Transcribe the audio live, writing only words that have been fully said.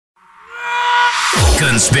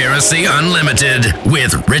Conspiracy Unlimited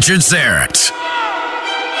with Richard Syrett.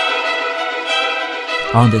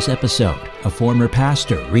 On this episode, a former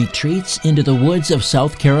pastor retreats into the woods of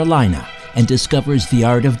South Carolina and discovers the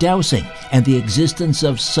art of dowsing and the existence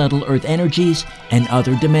of subtle earth energies and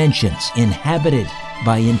other dimensions inhabited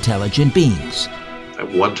by intelligent beings.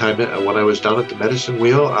 One time when I was down at the medicine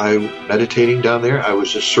wheel, meditating down there, I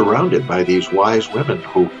was just surrounded by these wise women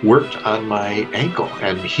who worked on my ankle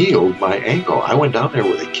and healed my ankle. I went down there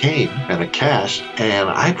with a cane and a cast, and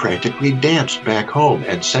I practically danced back home.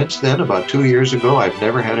 And since then, about 2 years ago, I've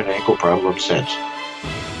never had an ankle problem since.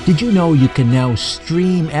 Did you know you can now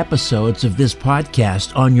stream episodes of this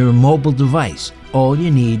podcast on your mobile device? All you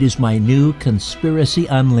need is my new Conspiracy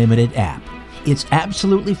Unlimited app. It's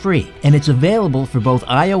absolutely free, and it's available for both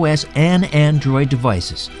iOS and Android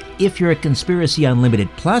devices. If you're a Conspiracy Unlimited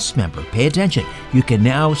Plus member, pay attention. You can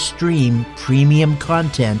now stream premium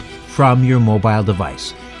content from your mobile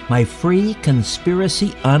device. My free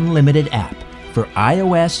Conspiracy Unlimited app for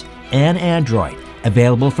iOS and Android,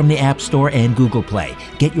 available from the App Store and Google Play.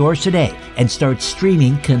 Get yours today and start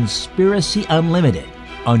streaming Conspiracy Unlimited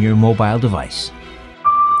on your mobile device.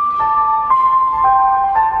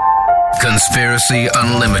 Conspiracy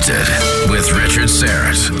Unlimited with Richard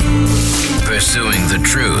Syrett. Pursuing the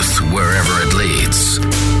truth wherever it leads.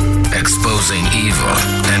 Exposing evil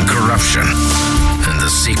and corruption and the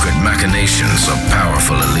secret machinations of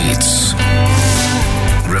powerful elites.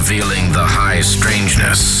 Revealing the high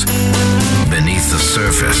strangeness beneath the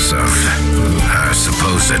surface of our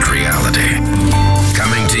supposed reality.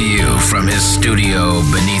 Coming to you from his studio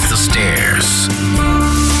beneath the stairs.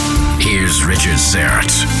 Here's Richard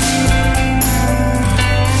Syrett.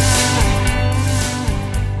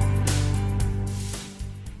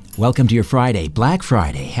 Welcome to your Friday, Black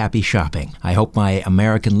Friday. Happy shopping. I hope my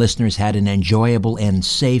American listeners had an enjoyable and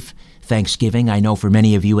safe Thanksgiving. I know for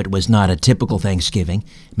many of you it was not a typical Thanksgiving,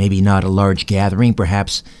 maybe not a large gathering.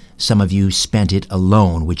 Perhaps some of you spent it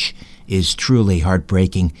alone, which is truly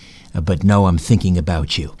heartbreaking, but no, I'm thinking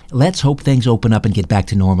about you. Let's hope things open up and get back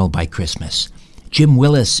to normal by Christmas. Jim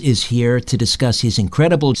Willis is here to discuss his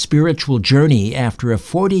incredible spiritual journey after a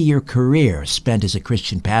 40-year career spent as a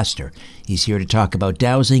Christian pastor. He's here to talk about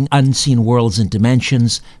dowsing, unseen worlds and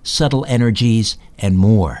dimensions, subtle energies, and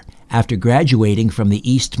more. After graduating from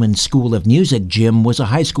the Eastman School of Music, Jim was a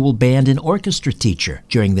high school band and orchestra teacher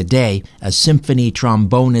during the day, a symphony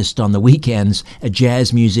trombonist on the weekends, a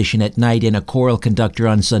jazz musician at night, and a choral conductor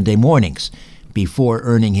on Sunday mornings, before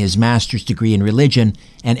earning his master's degree in religion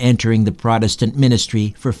and entering the Protestant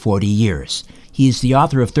ministry for 40 years. He is the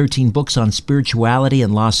author of 13 books on spirituality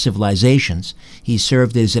and lost civilizations. He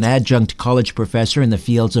served as an adjunct college professor in the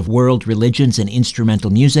fields of world religions and instrumental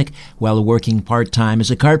music while working part-time as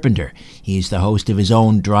a carpenter. He's the host of his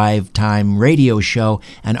own Drive Time radio show,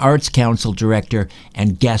 an arts council director,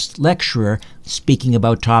 and guest lecturer, speaking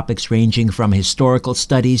about topics ranging from historical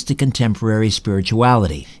studies to contemporary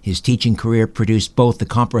spirituality. His teaching career produced both the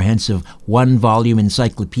comprehensive one-volume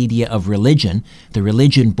Encyclopedia of Religion, the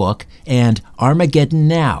Religion Book, and Armageddon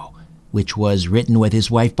Now, which was written with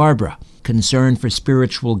his wife Barbara. Concern for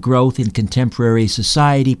spiritual growth in contemporary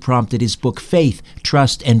society prompted his book Faith,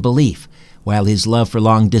 Trust, and Belief, while his love for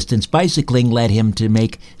long-distance bicycling led him to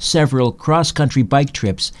make several cross-country bike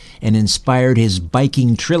trips and inspired his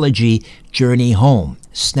biking trilogy Journey Home,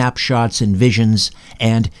 Snapshots and Visions,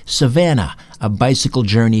 and Savannah, a bicycle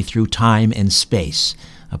journey through time and space.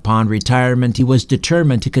 Upon retirement, he was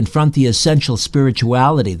determined to confront the essential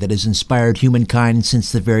spirituality that has inspired humankind since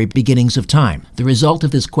the very beginnings of time. The result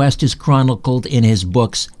of this quest is chronicled in his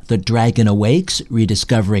books The Dragon Awakes,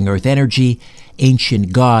 Rediscovering Earth Energy,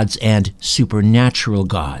 Ancient Gods, and Supernatural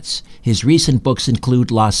Gods. His recent books include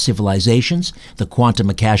Lost Civilizations, The Quantum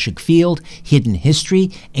Akashic Field, Hidden History,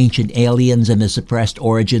 Ancient Aliens and the Suppressed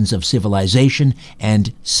Origins of Civilization,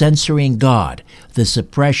 and Censoring God, The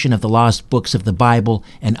Suppression of the Lost Books of the Bible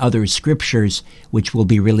and Other Scriptures, which will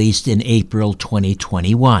be released in April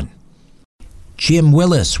 2021. Jim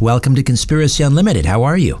Willis, welcome to Conspiracy Unlimited. How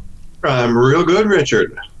are you? I'm real good,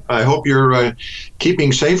 Richard. I hope you're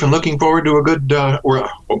keeping safe and looking forward to a good,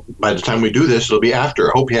 by the time we do this, it'll be after.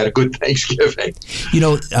 I hope you had a good Thanksgiving. You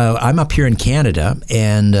know, I'm up here in Canada,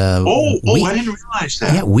 and I didn't realize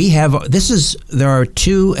that. Yeah, we have, there are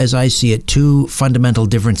two, as I see it, two fundamental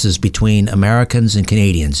differences between Americans and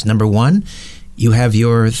Canadians. Number one, you have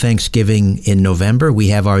your Thanksgiving in November. We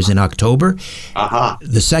have ours in October.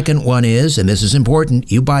 The second one is, and this is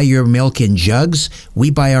important, you buy your milk in jugs. We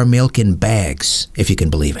buy our milk in bags, if you can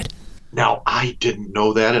believe it. Now, I didn't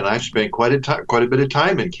know that, and I've spent quite a bit of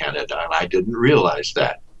time in Canada, and I didn't realize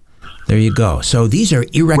that. There you go. So these are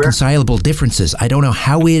irreconcilable differences. I don't know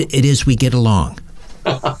how it is we get along.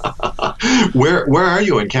 Where are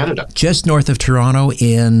you in Canada? Just north of Toronto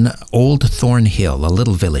in Old Thornhill, a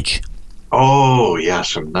little village. Oh, yeah,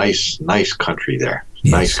 some nice country there.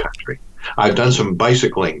 Yes. Nice country. I've done some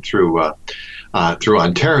bicycling through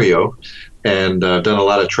Ontario, and done a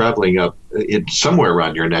lot of traveling up in somewhere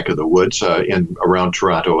around your neck of the woods, in around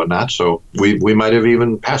Toronto and that. So we might have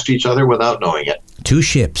even passed each other without knowing it. Two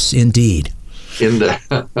ships, indeed.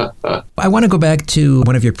 I want to go back to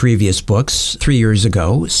one of your previous books 3 years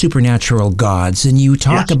ago, Supernatural Gods, and you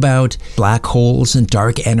talk about black holes and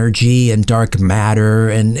dark energy and dark matter,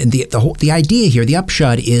 and the idea here, the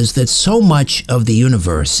upshot is that so much of the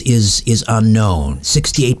universe is unknown.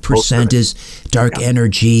 68% is dark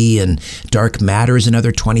energy, and dark matter is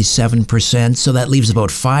another 27%, so that leaves about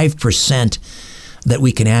 5% that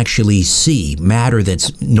we can actually see, matter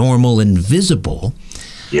that's normal and visible.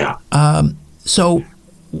 Yeah. So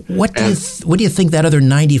what do you think that other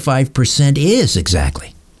 95% is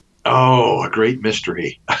exactly? Oh, a great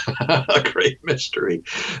mystery. A great mystery.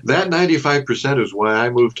 That 95% is why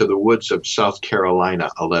I moved to the woods of South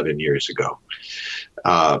Carolina 11 years ago.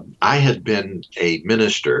 I had been a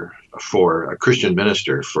Christian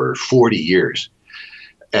minister for 40 years.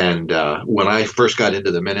 And when I first got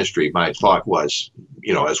into the ministry, my thought was,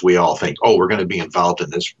 as we all think, we're going to be involved in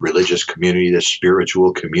this religious community, this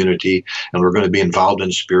spiritual community, and we're going to be involved in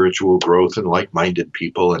spiritual growth and like-minded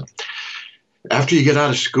people. And after you get out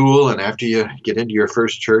of school and after you get into your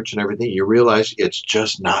first church and everything, you realize it's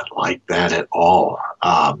just not like that at all.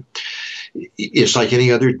 It's like any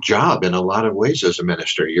other job in a lot of ways as a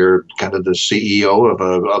minister. You're kind of the CEO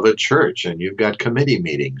of a church, and you've got committee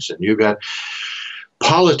meetings, and you've got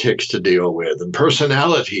politics to deal with and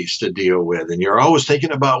personalities to deal with, and you're always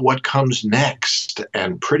thinking about what comes next.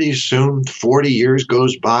 And pretty soon 40 years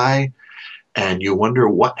goes by and you wonder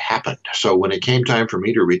what happened. So when it came time for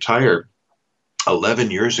me to retire 11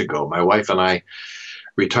 years ago, my wife and I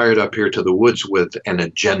retired up here to the woods with an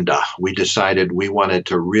agenda. We decided we wanted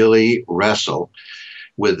to really wrestle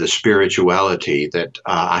with the spirituality that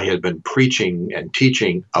I had been preaching and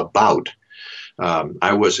teaching about.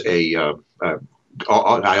 I was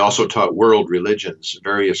I also taught world religions,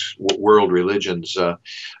 various world religions,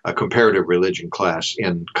 a comparative religion class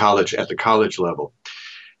in college, at the college level.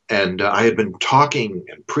 And I had been talking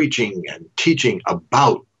and preaching and teaching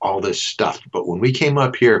about all this stuff. But when we came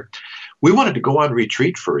up here, we wanted to go on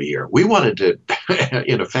retreat for a year. We wanted to,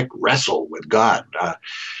 in effect, wrestle with God.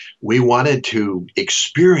 We wanted to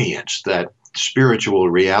experience that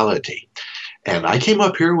spiritual reality. And I came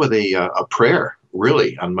up here with a prayer,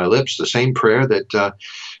 really, on my lips, the same prayer that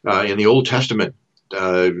in the Old Testament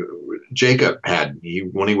Jacob had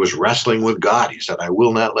when he was wrestling with God. He said, "I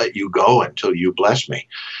will not let you go until you bless me."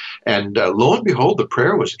 And lo and behold, the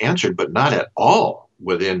prayer was answered, but not at all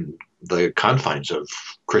within the confines of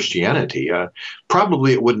Christianity.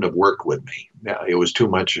 Probably it wouldn't have worked with me. It was too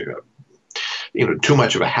much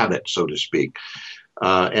of a habit, so to speak.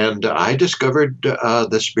 And I discovered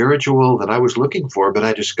the spiritual that I was looking for, but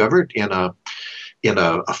I discovered in a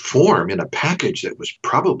form, in a package that was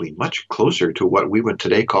probably much closer to what we would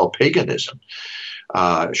today call paganism,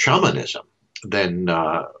 shamanism, than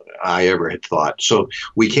I ever had thought. So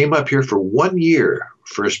we came up here for 1 year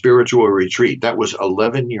for a spiritual retreat. That was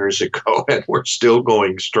 11 years ago, and we're still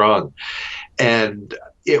going strong. And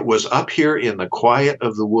it was up here in the quiet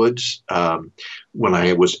of the woods when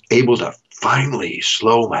I was able to finally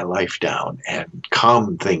slow my life down and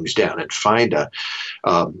calm things down and find a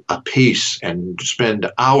peace and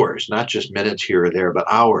spend hours, not just minutes here or there, but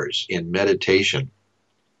hours in meditation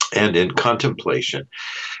and in contemplation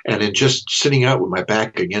and in just sitting out with my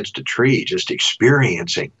back against a tree, just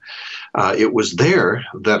experiencing. It was there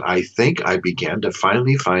that I think I began to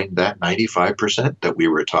finally find that 95% that we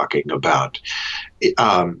were talking about.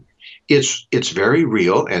 It's very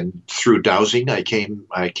real, and through dowsing, I came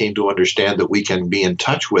to understand that we can be in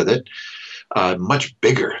touch with it much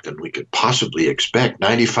bigger than we could possibly expect.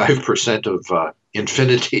 95% of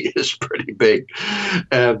infinity is pretty big,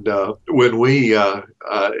 and when we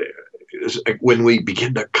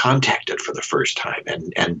begin to contact it for the first time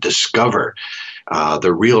and discover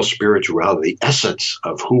the real spirituality, the essence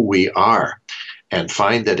of who we are, and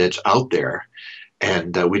find that it's out there,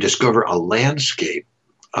 and we discover a landscape.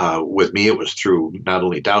 With me, it was through not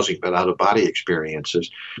only dowsing, but out-of-body experiences.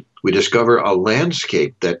 We discover a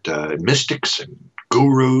landscape that mystics and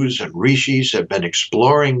gurus and rishis have been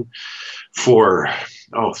exploring for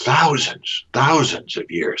thousands of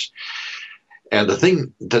years. And the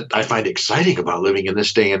thing that I find exciting about living in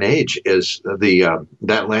this day and age is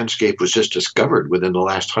that landscape was just discovered within the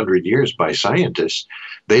last 100 years by scientists.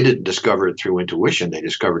 They didn't discover it through intuition. They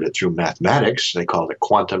discovered it through mathematics. They called it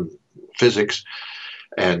quantum physics.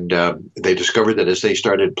 And they discovered that as they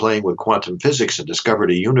started playing with quantum physics and discovered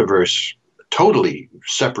a universe totally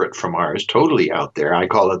separate from ours, totally out there. I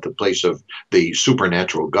call it the place of the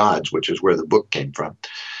supernatural gods, which is where the book came from.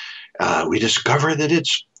 We discover that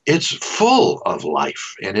it's full of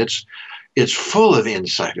life, and it's full of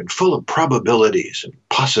insight and full of probabilities and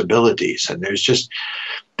possibilities, and there's just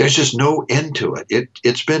no end to it.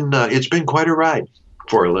 It's been quite a ride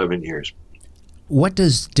for 11 years. What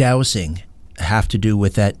does dowsing have to do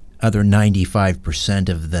with that other 95%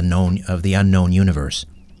 of the unknown universe?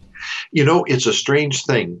 You know, it's a strange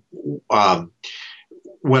thing.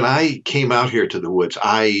 When I came out here to the woods,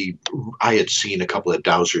 I had seen a couple of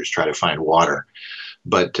dowsers try to find water,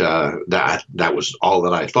 but that was all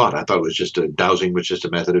that I thought. I thought it was dowsing was just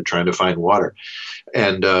a method of trying to find water.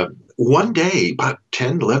 And one day, about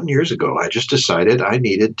 10, 11 years ago, I just decided I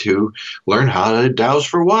needed to learn how to dowse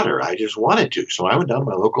for water. I just wanted to. So I went down to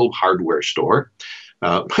my local hardware store.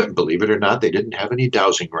 Believe it or not, they didn't have any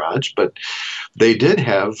dowsing rods, but they did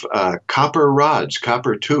have copper rods,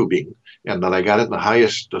 copper tubing, and then I got it in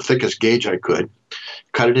the thickest gauge I could,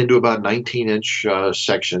 cut it into about 19-inch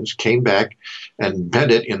sections, came back and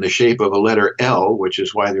bent it in the shape of a letter L, which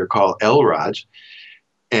is why they're called L rods.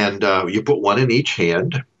 And you put one in each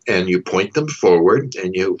hand, and you point them forward,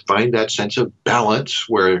 and you find that sense of balance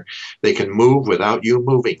where they can move without you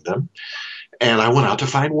moving them. And I went out to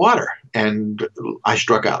find water, and I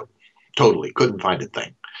struck out totally, couldn't find a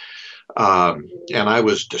thing. And I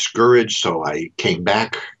was discouraged, so I came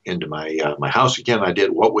back into my house again. I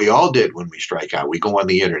did what we all did when we strike out. We go on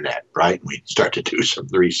the internet, right? We start to do some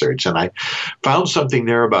research, and I found something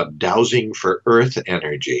there about dowsing for earth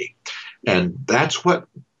energy. And that's what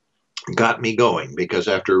got me going, because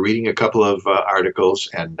after reading a couple of articles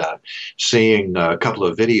and seeing a couple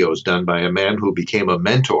of videos done by a man who became a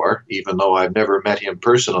mentor, even though I've never met him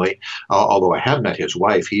personally, although I have met his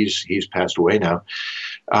wife, he's passed away now,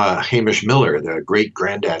 Hamish Miller, the great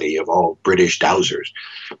granddaddy of all British dowsers.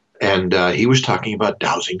 And he was talking about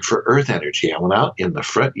dowsing for earth energy. I went out in the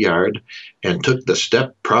front yard and took the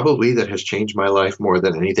step probably that has changed my life more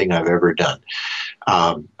than anything I've ever done.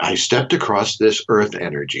 I stepped across this earth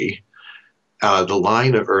energy, the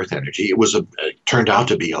line of earth energy. It turned out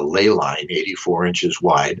to be a ley line, 84 inches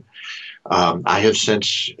wide. I have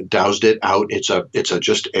since dowsed it out. It's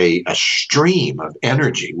just a stream of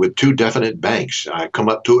energy with two definite banks. I come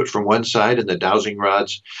up to it from one side, and the dowsing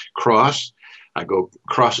rods cross. I go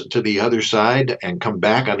cross it to the other side and come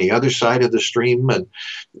back on the other side of the stream, and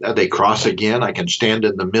they cross again. I can stand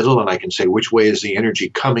in the middle, and I can say which way is the energy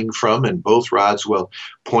coming from, and both rods will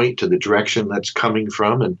point to the direction that's coming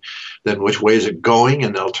from, and then which way is it going,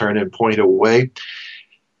 and they'll turn and point away.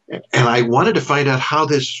 And I wanted to find out how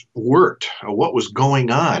this worked, or what was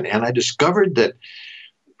going on, and I discovered that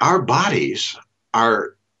our bodies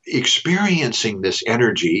are experiencing this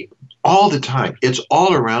energy all the time. It's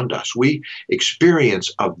all around us. We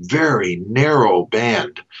experience a very narrow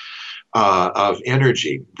band of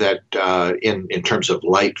energy that in terms of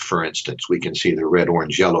light, for instance, we can see the red,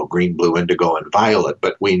 orange, yellow, green, blue, indigo, and violet.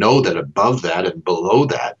 But we know that above that and below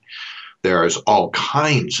that, there's all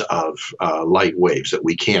kinds of light waves that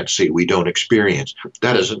we can't see, we don't experience.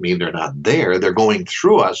 That doesn't mean they're not there. They're going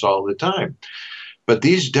through us all the time. But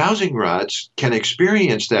these dowsing rods can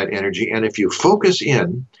experience that energy, and if you focus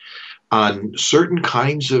in on certain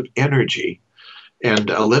kinds of energy and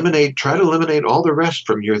try to eliminate all the rest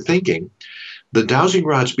from your thinking, the dowsing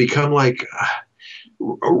rods become like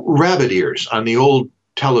rabbit ears on the old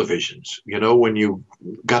televisions. You know, when you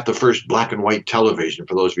got the first black and white television,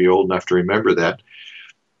 for those of you old enough to remember that,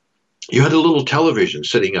 you had a little television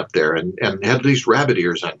sitting up there and had these rabbit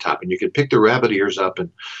ears on top, and you could pick the rabbit ears up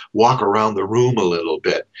and walk around the room a little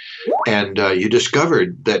bit. And you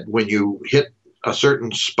discovered that when you hit a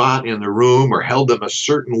certain spot in the room or held them a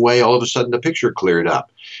certain way, all of a sudden the picture cleared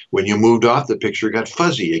up. When you moved off, the picture got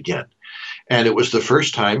fuzzy again. And it was the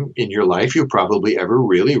first time in your life you probably ever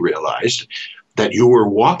really realized that you were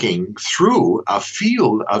walking through a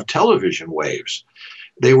field of television waves.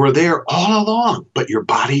 They were there all along, but your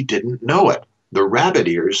body didn't know it. The rabbit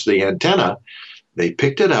ears, the antenna, they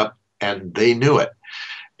picked it up and they knew it.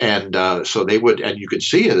 And so they would, and you could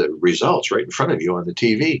see the results right in front of you on the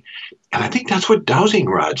TV. And I think that's what dowsing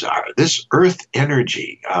rods are. This earth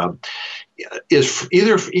energy is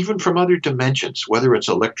even from other dimensions, whether it's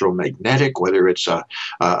electromagnetic, whether it's a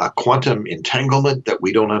quantum entanglement that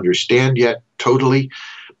we don't understand yet totally,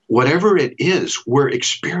 whatever it is, we're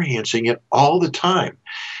experiencing it all the time.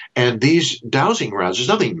 And these dowsing rods, there's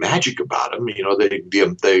nothing magic about them.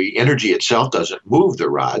 The energy itself doesn't move the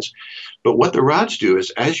rods. But what the rods do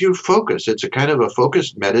is, as you focus, it's a kind of a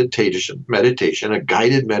focused meditation, a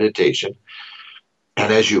guided meditation.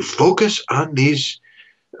 And as you focus on these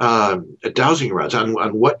dowsing rods, on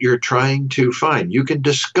what you're trying to find, you can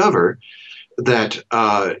discover that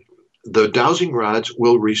the dowsing rods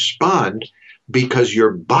will respond because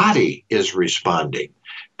your body is responding.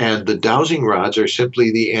 And the dowsing rods are simply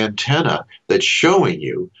the antenna that's showing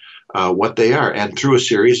you what they are. And through a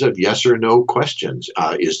series of yes or no questions,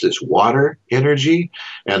 is this water energy?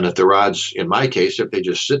 And if the rods, in my case, if they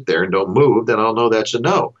just sit there and don't move, then I'll know that's a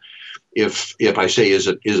no. If I say, is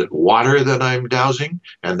it water that I'm dowsing?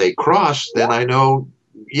 And they cross, then I know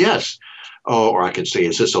yes. Oh, or I can say,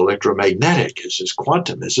 is this electromagnetic? Is this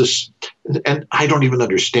quantum? Is this, and I don't even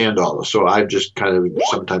understand all this. So I just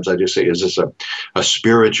sometimes I just say, is this a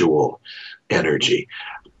spiritual energy?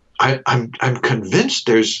 I'm convinced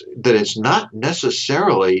that it's not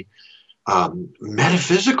necessarily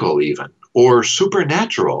metaphysical even, or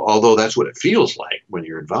supernatural, although that's what it feels like when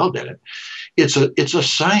you're involved in it. It's a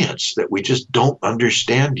science that we just don't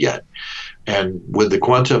understand yet. And with the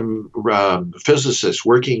quantum physicists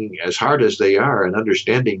working as hard as they are and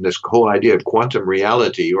understanding this whole idea of quantum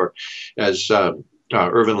reality, or as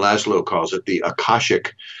Irvin Laszlo calls it, the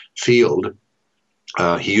Akashic field.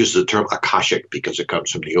 He uses the term Akashic because it comes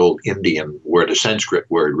from the old Indian word, a Sanskrit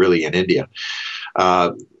word really in India,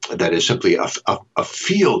 that is simply a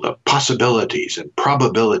field of possibilities and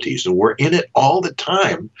probabilities. And we're in it all the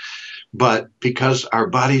time. But because our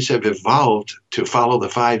bodies have evolved to follow the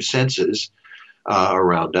five senses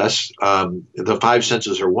around us, the five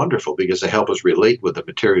senses are wonderful because they help us relate with the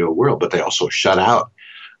material world, but they also shut out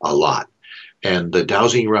a lot. And the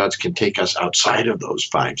dowsing rods can take us outside of those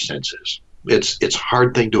five senses. It's a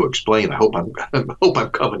hard thing to explain. I hope I'm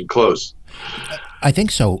coming close. I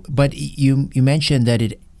think so. But you mentioned that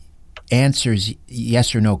it answers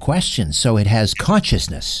yes or no questions, so it has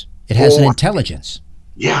consciousness. It has an intelligence.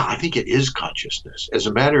 Yeah, I think it is consciousness. As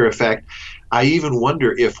a matter of fact, I even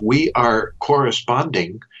wonder if we are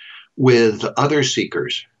corresponding with other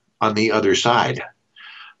seekers on the other side.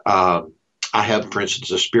 I have, for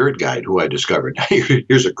instance, a spirit guide who I discovered.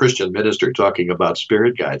 Here's a Christian minister talking about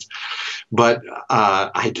spirit guides. But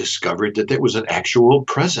I discovered that there was an actual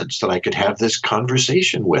presence that I could have this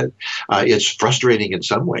conversation with. It's frustrating in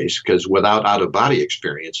some ways because without out-of-body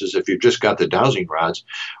experiences, if you've just got the dowsing rods,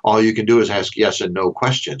 all you can do is ask yes and no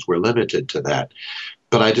questions. We're limited to that.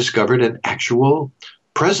 But I discovered an actual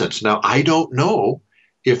presence. Now, I don't know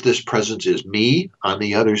if this presence is me on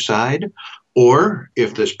the other side, or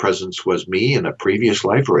if this presence was me in a previous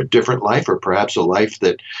life or a different life, or perhaps a life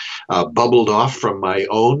that bubbled off from my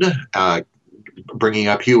own, bringing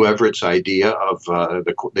up Hugh Everett's idea of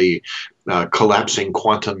the collapsing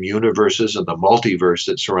quantum universes and the multiverse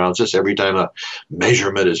that surrounds us. Every time a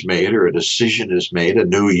measurement is made or a decision is made, a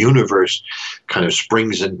new universe kind of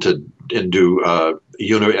springs into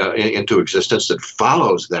existence that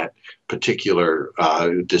follows that particular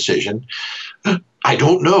decision. I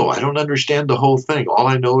don't know. I don't understand the whole thing. All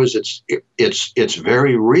I know is it's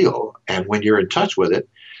very real, and when you're in touch with it,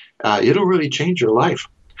 it'll really change your life.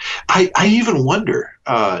 I even wonder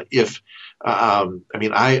if I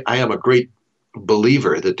am a great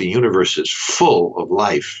believer that the universe is full of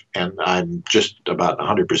life, and I'm just about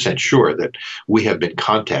 100% sure that we have been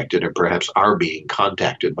contacted, and perhaps are being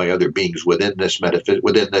contacted by other beings within this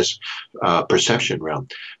perception realm.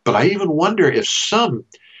 But I even wonder if some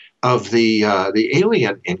of the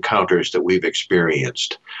alien encounters that we've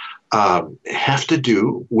experienced have to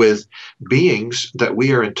do with beings that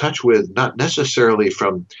we are in touch with, not necessarily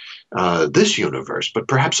from this universe, but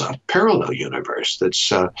perhaps a parallel universe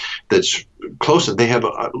that's close, and they have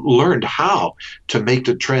learned how to make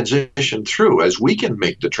the transition through, as we can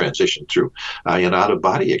make the transition through in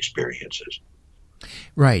out-of-body experiences.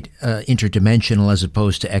 Right, interdimensional as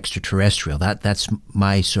opposed to extraterrestrial. That's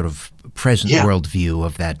my sort of present worldview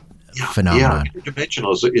of that phenomenon. Yeah,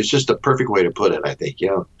 interdimensional is just the perfect way to put it, I think,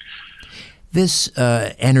 yeah. This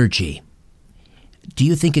energy, do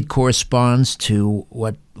you think it corresponds to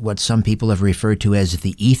what some people have referred to as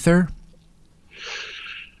the ether?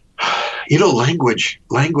 Language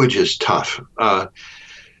is tough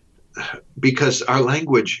because our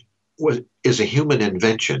language is a human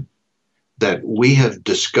invention that we have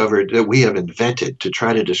discovered, that we have invented to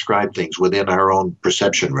try to describe things within our own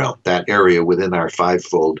perception realm, that area within our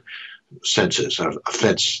fivefold senses, a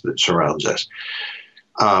fence that surrounds us.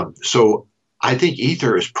 So I think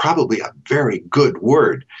ether is probably a very good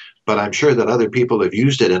word, but I'm sure that other people have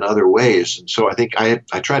used it in other ways. And so I think I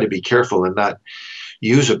try to be careful and not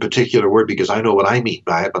use a particular word because I know what I mean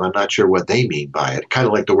by it, but I'm not sure what they mean by it. Kind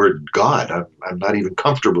of like the word God. I'm not even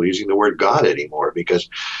comfortable using the word God anymore because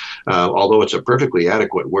although it's a perfectly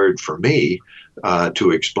adequate word for me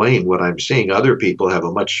to explain what I'm seeing, other people have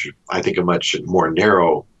a much more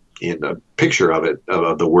narrow in a picture of it,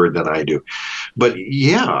 of the word than I do. But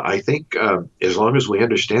yeah, I think as long as we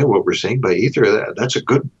understand what we're saying by ether, that's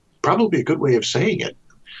probably a good way of saying it.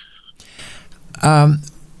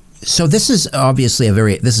 So this is obviously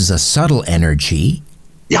this is a subtle energy.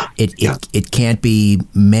 Yeah. It can't be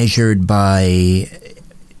measured by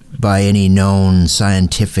any known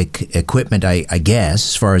scientific equipment, I guess,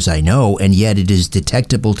 as far as I know, and yet it is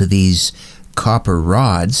detectable to these copper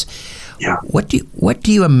rods. Yeah. What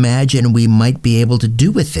do you imagine we might be able to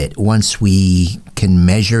do with it once we can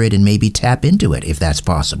measure it and maybe tap into it, if that's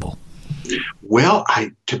possible? Well,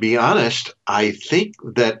 to be honest, I think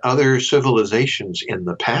that other civilizations in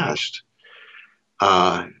the past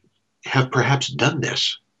have perhaps done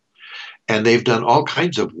this, and they've done all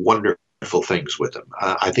kinds of wonderful things with them.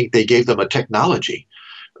 I think they gave them a technology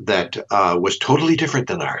that was totally different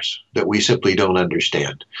than ours, that we simply don't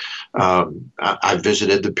understand. I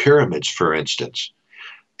visited the pyramids, for instance.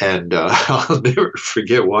 And I'll never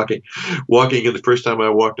forget walking in the first time I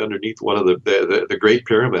walked underneath one of the Great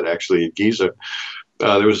Pyramid, actually, at Giza.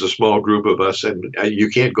 There was a small group of us, and you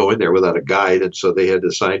can't go in there without a guide. And so they had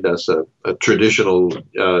assigned us a traditional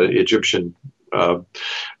Egyptian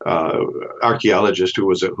archaeologist who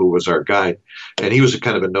was our guide. And he was a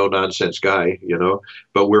kind of a no-nonsense guy,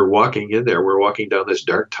 But we're walking in there. We're walking down this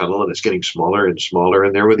dark tunnel, and it's getting smaller and smaller.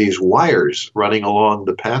 And there were these wires running along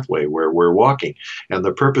the pathway where we're walking. And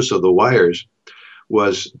the purpose of the wires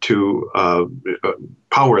was to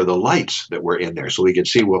power the lights that were in there so we could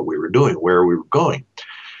see what we were doing, where we were going.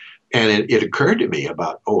 And it occurred to me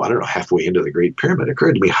about, halfway into the Great Pyramid, it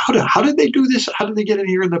occurred to me, how did they do this? How did they get in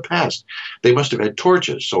here in the past? They must have had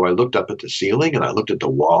torches. So I looked up at the ceiling and I looked at the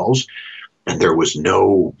walls, and there was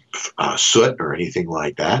no soot or anything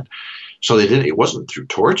like that. So it wasn't through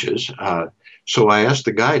torches. So I asked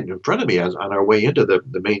the guide in front of me on our way into the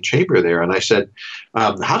main chamber there, and I said,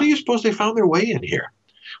 how do you suppose they found their way in here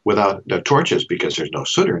without torches, because there's no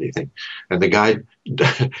soot or anything? And the guide,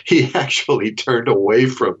 he actually turned away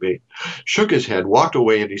from me, shook his head, walked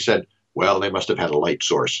away, and he said, well, they must have had a light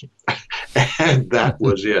source. And that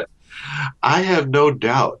was it. I have no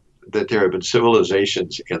doubt that there have been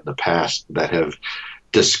civilizations in the past that have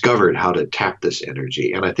discovered how to tap this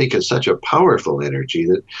energy. And I think it's such a powerful energy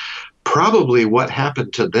that probably what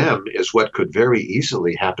happened to them is what could very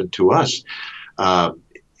easily happen to us,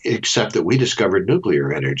 except that we discovered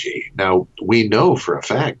nuclear energy. Now, we know for a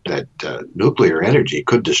fact that nuclear energy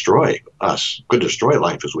could destroy us, could destroy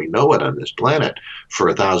life as we know it on this planet for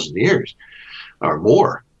 1,000 years or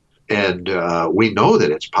more. And we know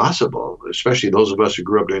that it's possible, especially those of us who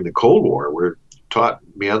grew up during the Cold War. We're taught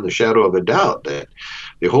beyond the shadow of a doubt that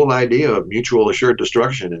the whole idea of mutual assured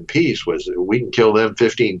destruction and peace was that we can kill them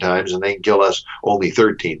 15 times and they can kill us only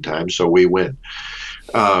 13 times, so we win.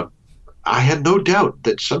 I had no doubt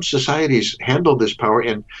that some societies handled this power,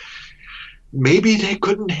 and maybe they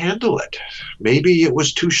couldn't handle it. Maybe it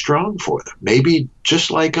was too strong for them. Maybe,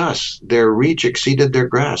 just like us, their reach exceeded their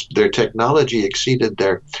grasp. Their technology exceeded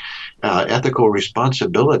their ethical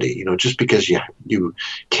responsibility. Just because you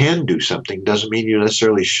can do something doesn't mean you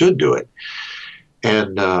necessarily should do it.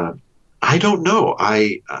 And I don't know.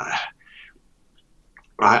 I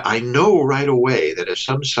know right away that if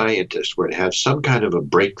some scientist were to have some kind of a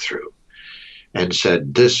breakthrough and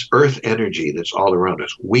said, this earth energy that's all around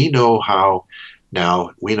us, we know how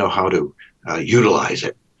to utilize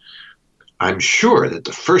it, I'm sure that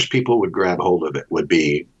the first people who would grab hold of it would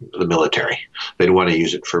be the military. They'd want to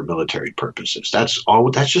use it for military purposes. That's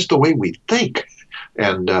just the way we think.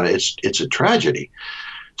 And it's a tragedy.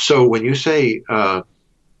 So when you say,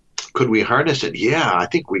 could we harness it? Yeah, I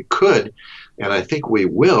think we could, and I think we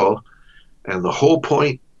will. And the whole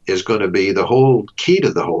point is going to be, the whole key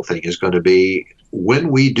to the whole thing is going to be, when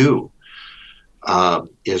we do,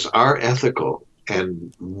 is our ethical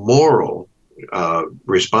and moral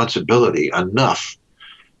responsibility enough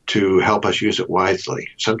to help us use it wisely?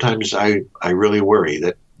 Sometimes I really worry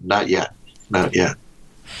that not yet.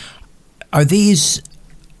 Are these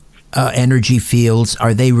energy fields,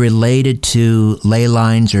 are they related to ley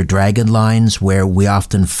lines or dragon lines, where we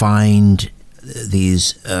often find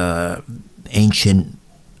these ancient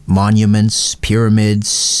monuments, pyramids,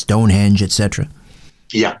 Stonehenge, etc.?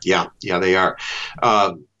 Yeah, they are.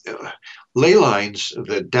 Ley lines,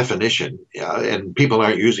 the definition, and people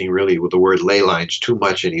aren't using really the word ley lines too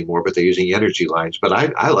much anymore, but they're using energy lines. But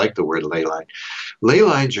I like the word ley line. Ley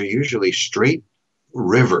lines are usually straight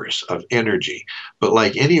rivers of energy, but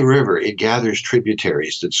like any river, it gathers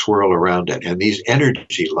tributaries that swirl around it, and these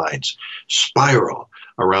energy lines spiral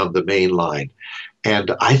around the main line.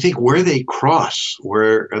 And I think where they cross,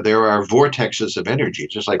 where there are vortexes of energy,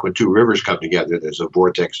 just like when two rivers come together, there's a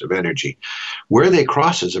vortex of energy. Where they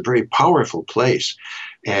cross is a very powerful place.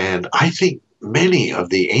 And I think many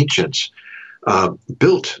of the ancients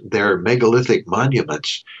built their megalithic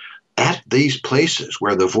monuments at these places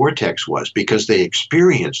where the vortex was, because they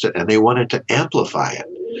experienced it and they wanted to amplify it.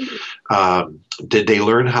 Did they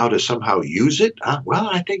learn how to somehow use it? Well,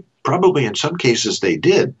 I think probably in some cases they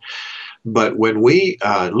did. But when we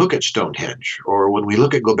look at Stonehenge, or when we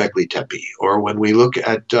look at Göbekli Tepe, or when we look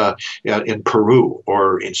at in Peru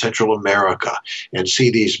or in Central America and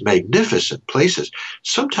see these magnificent places,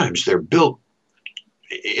 sometimes they're built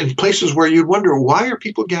in places where you'd wonder, why are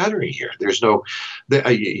people gathering here? There's no,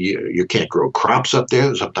 you can't grow crops up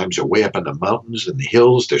there. Sometimes they're way up in the mountains and the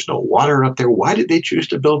hills. There's no water up there. Why did they choose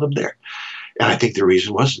to build them there? And I think the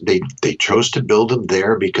reason was they chose to build them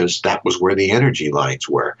there because that was where the energy lines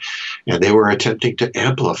were, and they were attempting to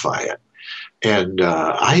amplify it. And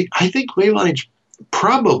I think ley lines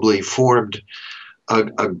probably formed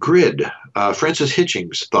a grid. Francis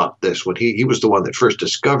Hitchings thought this when he was the one that first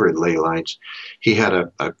discovered ley lines. He had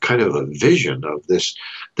a kind of a vision of this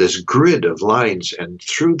grid of lines, and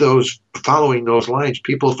through following those lines,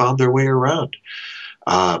 people found their way around.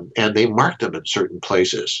 And they marked them in certain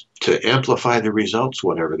places to amplify the results,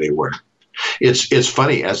 whatever they were. It's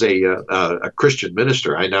funny, as a Christian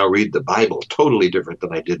minister, I now read the Bible totally different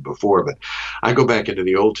than I did before, but I go back into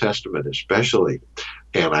the Old Testament especially,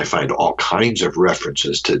 and I find all kinds of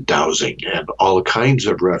references to dowsing and all kinds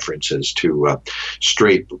of references to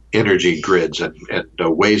straight energy grids and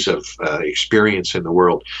ways of experiencing the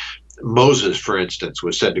world. Moses, for instance,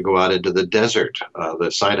 was said to go out into the desert, the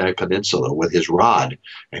Sinai Peninsula, with his rod,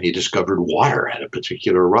 and he discovered water at a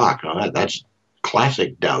particular rock. That's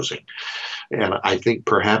classic dowsing. And I think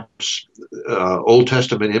perhaps Old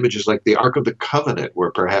Testament images like the Ark of the Covenant, where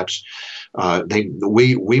perhaps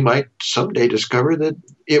we might someday discover that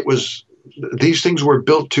these things were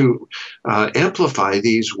built to amplify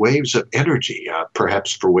these waves of energy,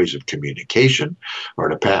 perhaps for ways of communication,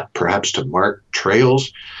 or perhaps to mark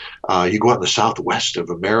trails. You go out in the southwest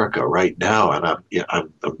of America right now, and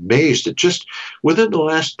I'm amazed that just within the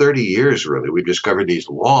last 30 years, really, we've discovered these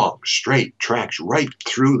long, straight tracks right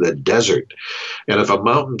through the desert. And if a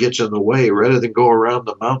mountain gets in the way, rather than go around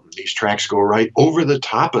the mountain, these tracks go right over the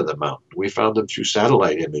top of the mountain. We found them through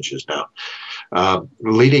satellite images now.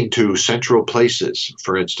 Leading to central places,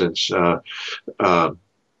 for instance, some of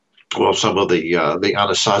the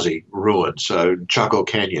Anasazi ruins, Chaco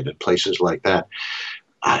Canyon, and places like that.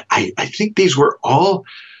 I think these were all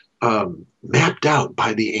mapped out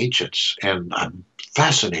by the ancients, and I'm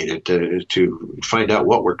fascinated to find out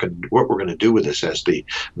what we're going to do with this as the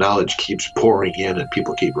knowledge keeps pouring in and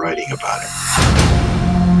people keep writing about it.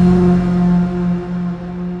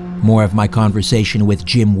 More of my conversation with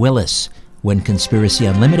Jim Willis when Conspiracy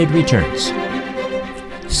Unlimited returns.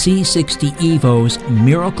 C60 Evo's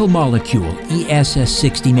Miracle Molecule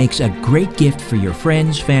ESS60 makes a great gift for your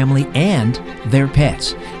friends, family, and their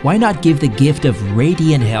pets. Why not give the gift of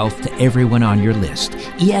radiant health to everyone on your list?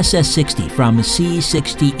 ESS60 from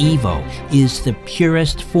C60 Evo is the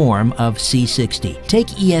purest form of C60. Take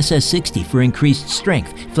ESS60 for increased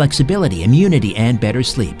strength, flexibility, immunity, and better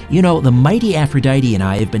sleep. You know, the mighty Aphrodite and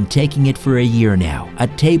I have been taking it for a year now, a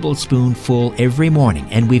tablespoonful every morning,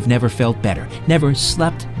 and we've never felt better, never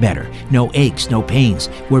slept better. No aches, no pains.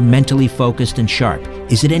 We're mentally focused and sharp.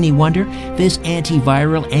 Is it any wonder? This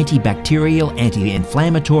antiviral, antibacterial,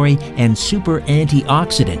 anti-inflammatory, and super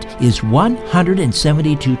antioxidant is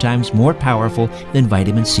 172 times more powerful than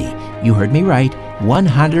vitamin C. You heard me right.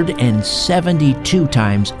 172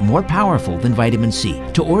 times more powerful than vitamin C.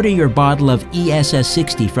 To order your bottle of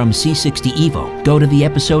ESS60 from C60 Evo, go to the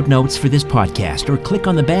episode notes for this podcast or click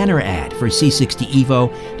on the banner ad for C60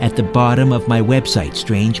 Evo at the bottom of my website,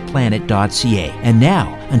 strangeplanet.ca. And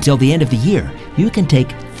now, until the end of the year, you can take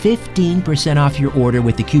 15% off your order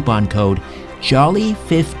with the coupon code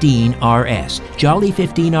Jolly15RS.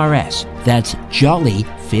 Jolly15RS. That's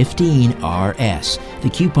Jolly15RS. The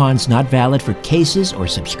coupon's not valid for cases or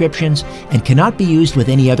subscriptions and cannot be used with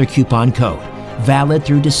any other coupon code. Valid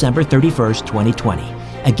through December 31st, 2020.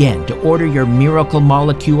 Again, to order your Miracle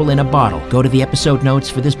Molecule in a bottle, go to the episode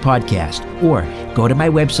notes for this podcast or go to my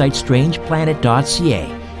website,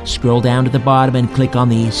 strangeplanet.ca. Scroll down to the bottom and click on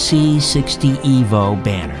the C60 Evo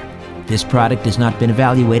banner. This product has not been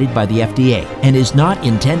evaluated by the FDA and is not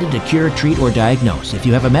intended to cure, treat, or diagnose. If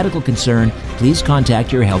you have a medical concern, please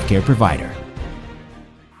contact your healthcare provider.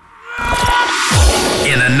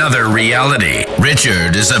 In another reality,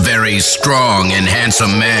 Richard is a very strong and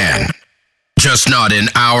handsome man. Just not in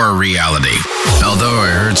our reality. Although I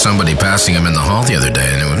heard somebody passing him in the hall the other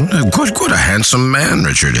day, and it was, what a handsome man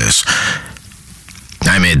Richard is.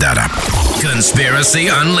 I made that up. Conspiracy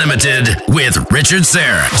Unlimited with Richard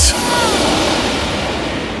Syrett.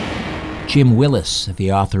 Jim Willis,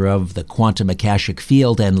 the author of The Quantum Akashic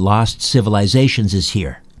Field and Lost Civilizations, is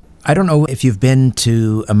here. I don't know if you've been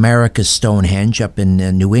to America's Stonehenge up in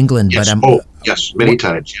New England, yes. but yes, many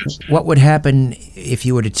times, yes. What would happen if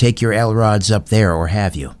you were to take your L-rods up there, or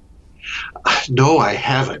have you? No, I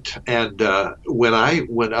haven't. And when I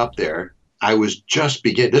went up there, I was just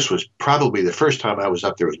beginning. This was probably the first time I was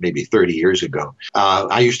up there was maybe 30 years ago.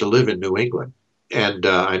 I used to live in New England, and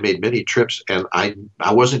I made many trips, and I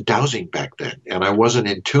wasn't dowsing back then, and I wasn't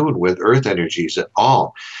in tune with earth energies at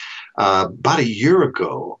all. About a year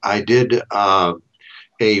ago, I did a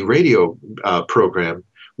radio program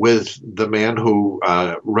with the man who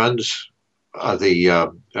runs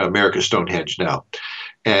the America Stonehenge now.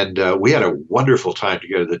 And we had a wonderful time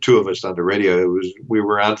together, the two of us on the radio. We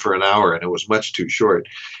were on for an hour, and it was much too short.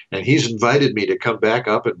 And he's invited me to come back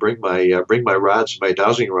up and bring my rods, my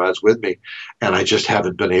dowsing rods with me. And I just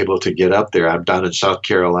haven't been able to get up there. I'm down in South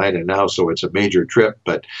Carolina now, so it's a major trip.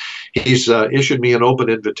 But he's issued me an open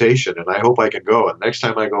invitation, and I hope I can go. And next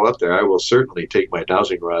time I go up there, I will certainly take my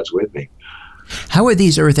dowsing rods with me. How are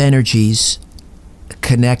these earth energies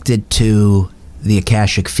connected to the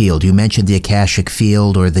Akashic Field? You mentioned the Akashic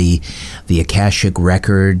Field, or the Akashic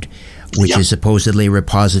Record, which is supposedly a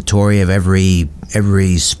repository of every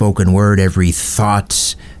spoken word, every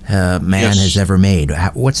thought man has ever made.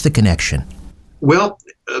 What's the connection? Well,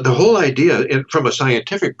 the whole idea, from a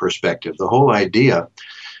scientific perspective, the whole idea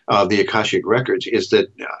of the Akashic Records is that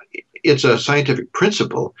it's a scientific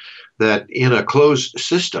principle that in a closed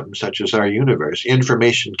system, such as our universe,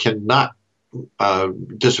 information cannot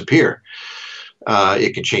disappear.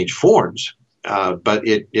 It can change forms, but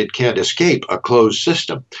it can't escape a closed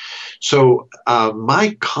system. So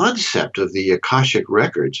my concept of the Akashic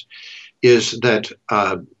Records is that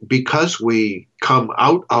because we come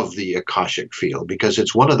out of the Akashic field, because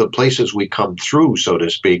it's one of the places we come through, so to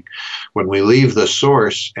speak, when we leave the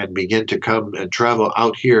source and begin to come and travel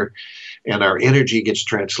out here, and our energy gets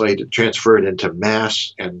transferred into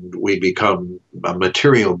mass, and we become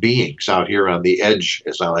material beings out here on the edge,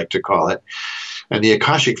 as I like to call it. And the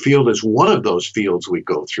Akashic Field is one of those fields we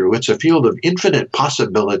go through. It's a field of infinite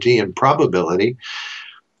possibility and probability.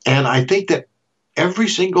 And I think that every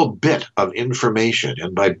single bit of information,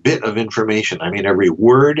 and by bit of information, I mean every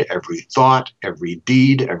word, every thought, every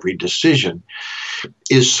deed, every decision,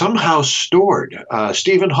 is somehow stored.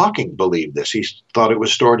 Stephen Hawking believed this. He thought it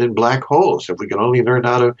was stored in black holes, if we could only learn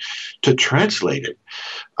how to translate it.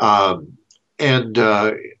 And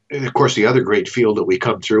of course, the other great field that we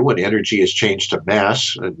come through when energy is changed to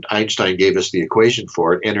mass, and Einstein gave us the equation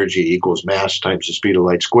for it, energy equals mass times the speed of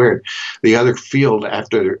light squared. The other field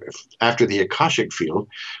after the Akashic field,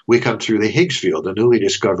 we come through the Higgs field, the newly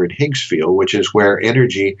discovered Higgs field, which is where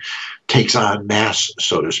energy takes on mass,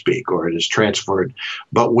 so to speak, or it is transferred.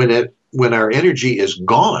 But when our energy is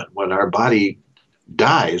gone, when our body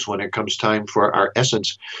dies, when it comes time for our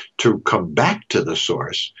essence to come back to the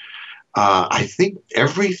source, I think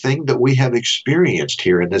everything that we have experienced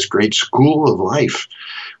here in this great school of life,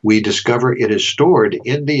 we discover it is stored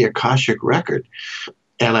in the Akashic Record.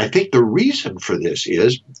 And I think the reason for this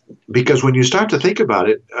is because when you start to think about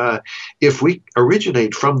it, if we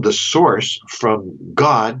originate from the source, from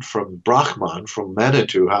God, from Brahman, from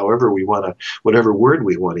Manitou, whatever word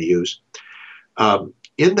we want to use,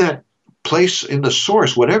 in that place, in the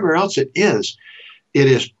source, whatever else it is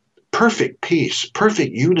perfect peace,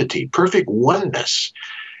 perfect unity, perfect oneness.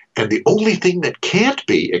 And the only thing that can't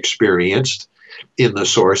be experienced in the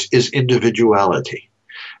source is individuality.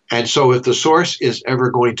 And so if the source is ever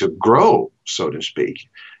going to grow, so to speak,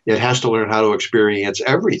 it has to learn how to experience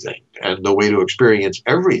everything. And the way to experience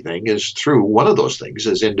everything is through one of those things,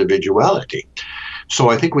 is individuality. So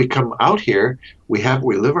I think we come out here, we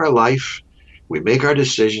live our life, we make our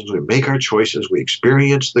decisions, we make our choices, we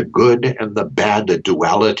experience the good and the bad, the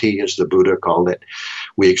duality, as the Buddha called it.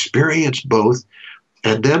 We experience both,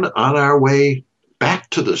 and then on our way back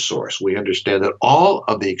to the source, we understand that all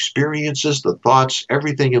of the experiences, the thoughts,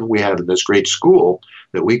 everything we have in this great school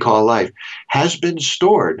that we call life has been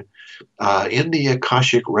stored in the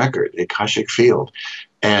Akashic Record, the Akashic Field.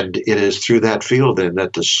 And it is through that field then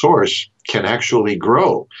that the source can actually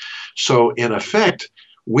grow. So in effect,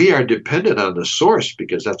 we are dependent on the source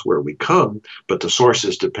because that's where we come, but the source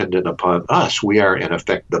is dependent upon us. We are, in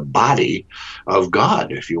effect, the body of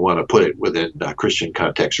God, if you want to put it within Christian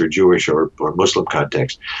context or Jewish or Muslim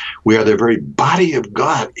context. We are the very body of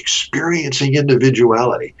God experiencing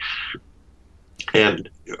individuality. And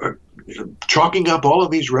chalking up all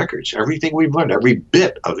of these records, everything we've learned, every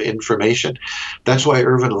bit of information. That's why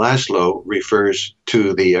Ervin Laszlo refers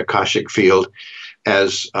to the Akashic field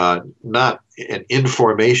as not an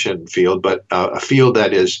information field, but a field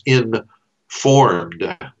that is informed,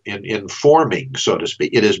 informing, so to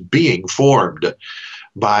speak. It is being formed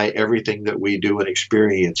by everything that we do and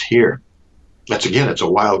experience here. That's, again, it's a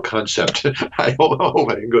wild concept. I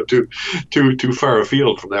hope I didn't go too far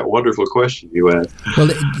afield from that wonderful question you asked.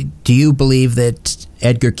 Well, do you believe that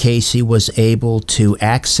Edgar Cayce was able to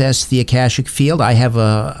access the Akashic field? I have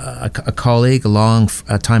a colleague,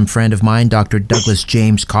 a time friend of mine, Dr. Douglas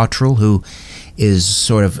James Cottrell, who is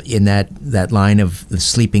sort of in that line of the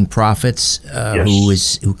sleeping prophets,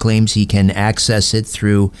 Yes. who claims he can access it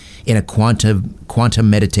in a quantum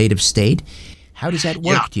meditative state. How does that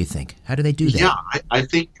work, do you think? How do they do that? Yeah, I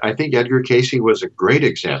think Edgar Cayce was a great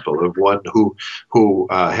example of one who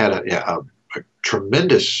had a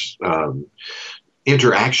tremendous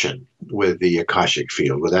interaction with the Akashic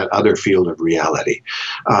field, with that other field of reality.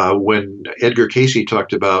 When Edgar Cayce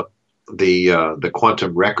talked about the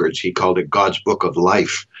quantum records, he called it God's Book of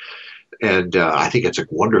Life. And I think it's a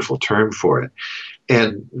wonderful term for it.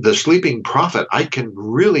 And the sleeping prophet, I can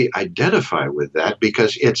really identify with that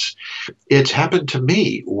because it's happened to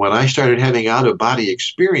me when I started having out-of-body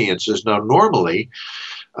experiences. Now, normally,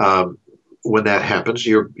 when that happens,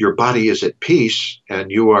 your body is at peace,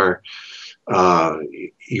 and you are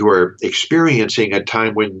experiencing a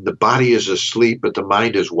time when the body is asleep, but the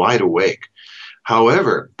mind is wide awake.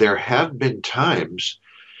 However, there have been times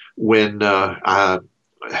when, about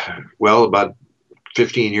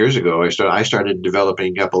 15 years ago, I started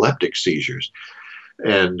developing epileptic seizures.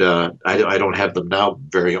 And I don't have them now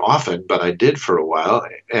very often, but I did for a while.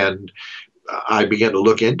 And I began to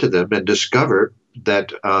look into them and discover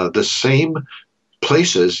that the same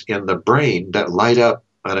places in the brain that light up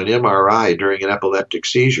on an MRI during an epileptic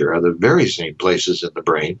seizure are the very same places in the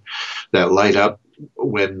brain that light up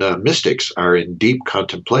when mystics are in deep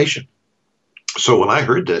contemplation. So when I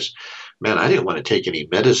heard this, man, I didn't want to take any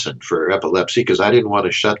medicine for epilepsy because I didn't want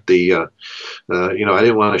to shut I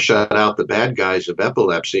didn't want to shut out the bad guys of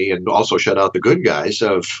epilepsy and also shut out the good guys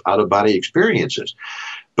of out-of-body experiences.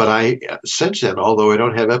 But since then, although I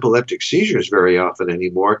don't have epileptic seizures very often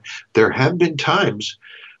anymore, there have been times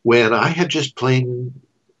when I had just plain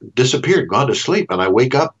disappeared, gone to sleep, and I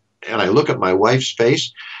wake up and I look at my wife's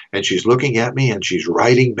face and she's looking at me and she's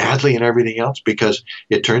writing madly and everything else because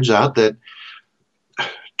it turns out that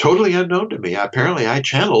totally unknown to me, apparently I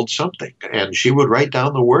channeled something and she would write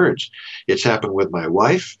down the words. It's happened with my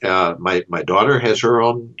wife. My daughter has her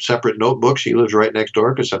own separate notebook. She lives right next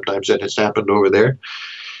door because sometimes that has happened over there.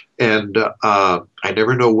 And I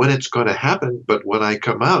never know when it's going to happen, but when I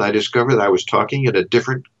come out, I discover that I was talking in a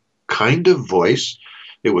different kind of voice.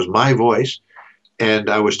 It was my voice, and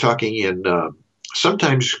I was talking in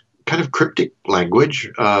sometimes kind of cryptic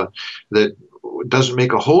language that doesn't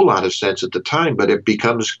make a whole lot of sense at the time, but it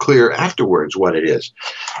becomes clear afterwards what it is.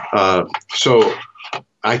 So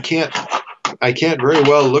I can't very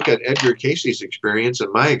well look at Edgar Cayce's experience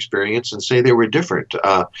and my experience and say they were different.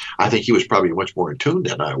 I think he was probably much more in tune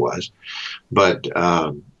than I was, but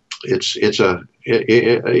it's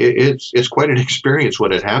quite an experience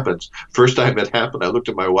when it happens. First time it happened, I looked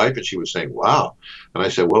at my wife and she was saying, "Wow," and I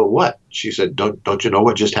said, "Well, what?" She said, "Don't you know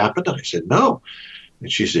what just happened?" And I said, "No."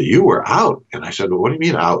 And she said, "You were out." And I said, "Well, what do you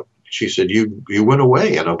mean out?" She said, you went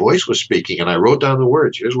away and a voice was speaking. And I wrote down the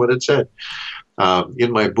words. Here's what it said.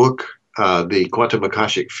 In my book, The Quantum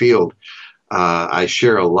Akashic Field, I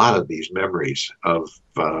share a lot of these memories of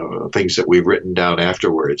things that we've written down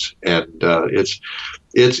afterwards. And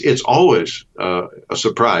it's always a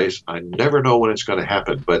surprise. I never know when it's going to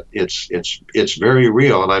happen, but it's very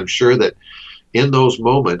real. And I'm sure that in those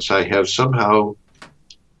moments, I have somehow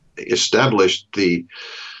established a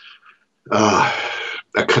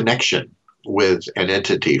connection with an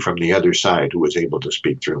entity from the other side who was able to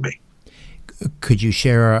speak through me. Could you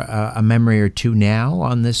share a memory or two now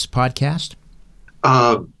on this podcast?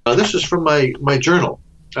 This is from my journal,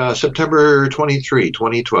 September 23,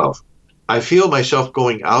 2012. I feel myself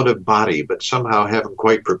going out of body, but somehow haven't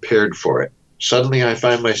quite prepared for it. Suddenly I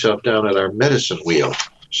find myself down at our medicine wheel,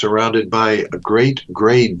 surrounded by a great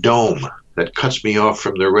gray dome. that cuts me off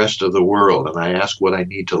from the rest of the world, and I ask what I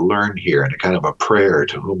need to learn here in a kind of a prayer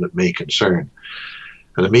to whom it may concern.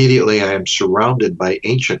 And immediately I am surrounded by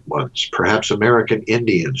ancient ones, perhaps American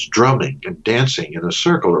Indians, drumming and dancing in a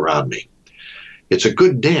circle around me. It's a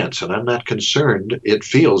good dance, and I'm not concerned. It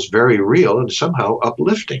feels very real and somehow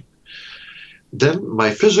uplifting. Then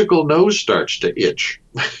my physical nose starts to itch.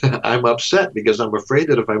 I'm upset because I'm afraid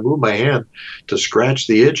that if I move my hand to scratch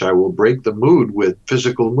the itch, I will break the mood with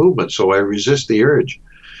physical movement, so I resist the urge.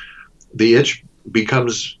 The itch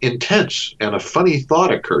becomes intense, and a funny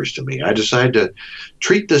thought occurs to me. I decide to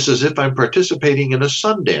treat this as if I'm participating in a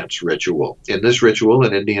Sundance ritual. In this ritual,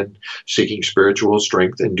 an Indian seeking spiritual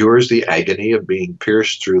strength endures the agony of being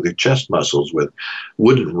pierced through the chest muscles with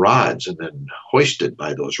wooden rods and then hoisted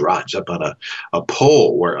by those rods up on a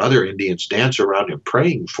pole where other Indians dance around him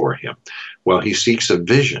praying for him while he seeks a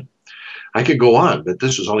vision. I could go on, but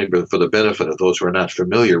this is only for the benefit of those who are not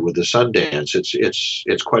familiar with the Sundance.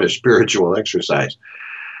 It's quite a spiritual exercise.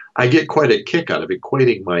 I get quite a kick out of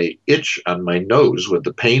equating my itch on my nose with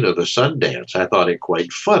the pain of the Sundance. I thought it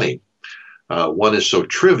quite funny. One is so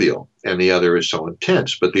trivial and the other is so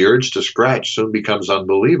intense, but the urge to scratch soon becomes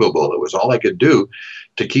unbelievable. It was all I could do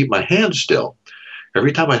to keep my hand still.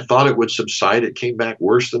 Every time I thought it would subside, it came back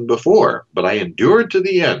worse than before, but I endured to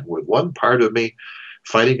the end with one part of me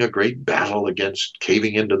fighting a great battle against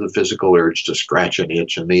caving into the physical urge to scratch and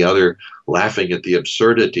itch, and the other laughing at the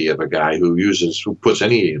absurdity of a guy who puts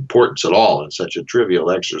any importance at all in such a trivial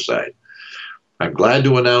exercise. I'm glad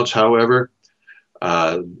to announce, however,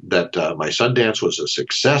 that my Sundance was a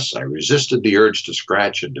success. I resisted the urge to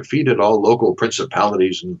scratch and defeated all local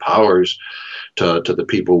principalities and powers to the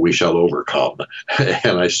people we shall overcome.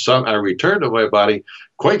 And I returned to my body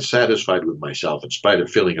quite satisfied with myself in spite of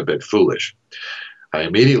feeling a bit foolish. I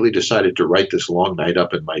immediately decided to write this long night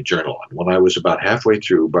up in my journal. And when I was about halfway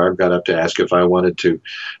through, Barb got up to ask if I wanted to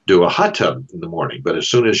do a hot tub in the morning. But as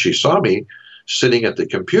soon as she saw me sitting at the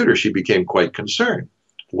computer, she became quite concerned.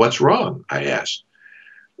 "What's wrong?" I asked.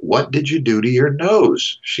 "What did you do to your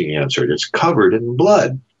nose?" she answered. "It's covered in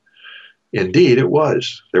blood." Indeed, it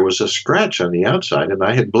was. There was a scratch on the outside, and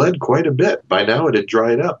I had bled quite a bit. By now it had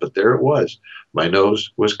dried up, but there it was. My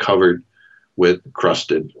nose was covered with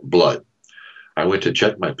crusted blood. I went to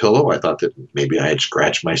check my pillow. I thought that maybe I had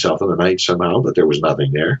scratched myself in the night somehow, but there was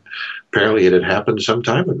nothing there. Apparently it had happened some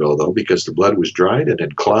time ago, though, because the blood was dried and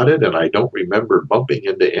had clotted, and I don't remember bumping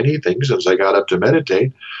into anything since I got up to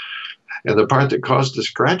meditate. And the part that caused the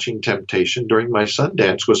scratching temptation during my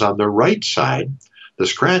Sundance was on the right side. The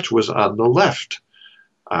scratch was on the left.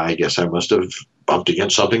 I guess I must have bumped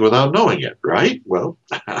against something without knowing it, right? Well,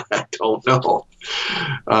 I don't know.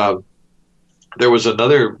 There was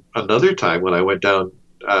another time when I went down.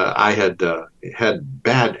 I had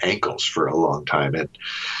bad ankles for a long time, and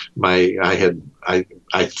I'm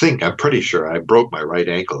pretty sure I broke my right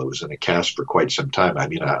ankle. It was in a cast for quite some time. I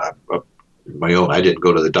mean, my own. I didn't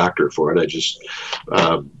go to the doctor for it. I just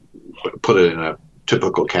put it in a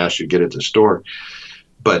typical cast you get at the store.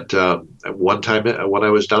 But one time when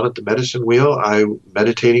I was down at the medicine wheel,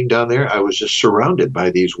 meditating down there, I was just surrounded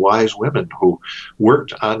by these wise women who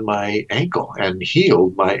worked on my ankle and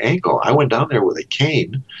healed my ankle. I went down there with a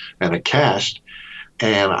cane and a cast,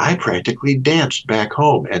 and I practically danced back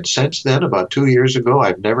home. And since then, about 2 years ago,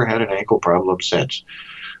 I've never had an ankle problem since.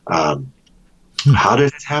 How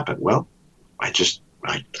did it happen? Well, I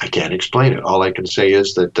can't explain it. All I can say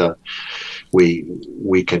is that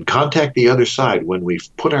we can contact the other side when we've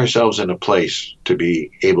put ourselves in a place to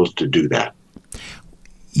be able to do that.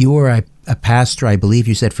 You were a pastor, I believe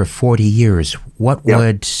you said, for 40 years. What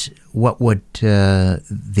would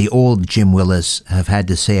the old Jim Willis have had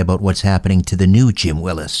to say about what's happening to the new Jim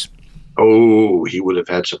Willis? Oh, he would have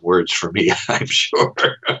had some words for me, I'm sure.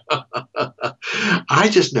 I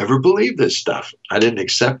just never believed this stuff. I didn't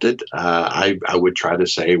accept it. I would try to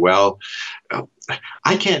say, well,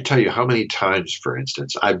 I can't tell you how many times, for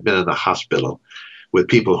instance, I've been in the hospital with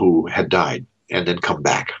people who had died and then come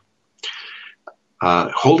back,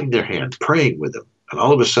 holding their hand, praying with them. And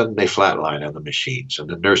all of a sudden they flatline on the machines, and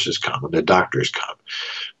the nurses come and the doctors come.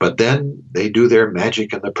 But then they do their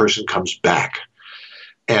magic and the person comes back.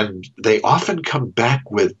 And they often come back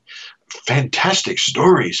with fantastic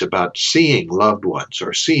stories about seeing loved ones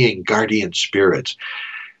or seeing guardian spirits.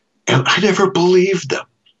 And I never believed them.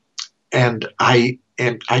 And I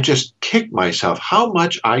just kicked myself how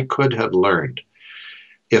much I could have learned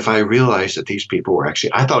if I realized that these people were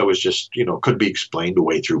actually, I thought it was just, could be explained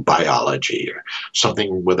away through biology or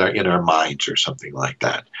something in our minds or something like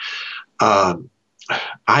that.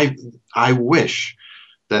 I wish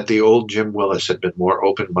that the old Jim Willis had been more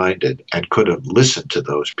open-minded and could have listened to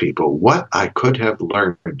those people, what I could have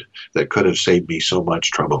learned that could have saved me so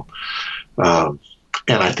much trouble. And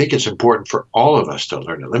I think it's important for all of us to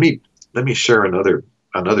learn it. Let me share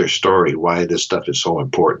another story why this stuff is so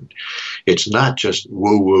important. It's not just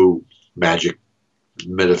woo-woo magic,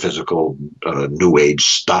 metaphysical, new age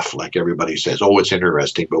stuff like everybody says. Oh, it's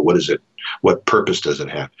interesting, but what is it? What purpose does it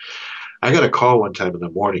have? I got a call one time in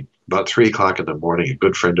the morning, about 3 o'clock in the morning. A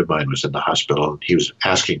good friend of mine was in the hospital, and he was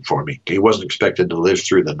asking for me. He wasn't expected to live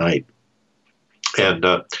through the night. And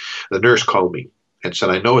the nurse called me and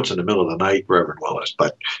said, I know it's in the middle of the night, Reverend Willis,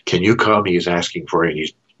 but can you come? He's asking for you.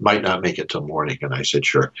 He might not make it till morning. And I said,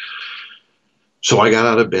 sure. So I got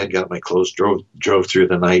out of bed, got my clothes, drove through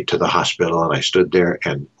the night to the hospital, and I stood there.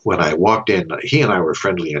 And when I walked in, he and I were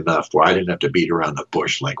friendly enough where I didn't have to beat around the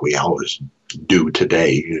bush like we always do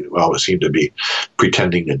today. We always seem to be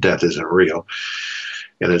pretending that death isn't real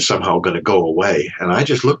and it's somehow going to go away. And I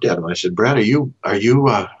just looked at him. I said, Brad, are you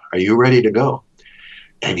ready to go?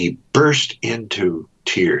 And he burst into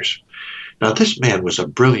tears. Now, this man was a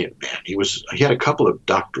brilliant man. He had a couple of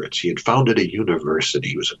doctorates. He had founded a university.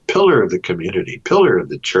 He was a pillar of the community, pillar of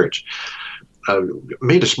the church,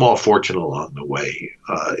 made a small fortune along the way.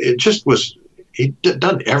 He'd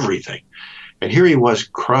done everything. And here he was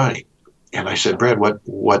crying. And I said, Brad,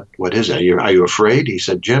 what is it? Are you afraid? He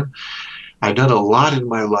said, Jim, I've done a lot in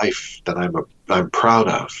my life that I'm proud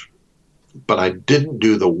of, but I didn't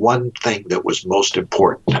do the one thing that was most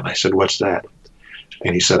important. And I said, what's that?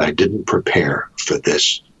 And he said, I didn't prepare for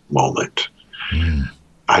this moment.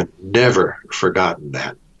 I've never forgotten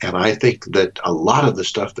that. And I think that a lot of the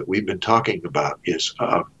stuff that we've been talking about is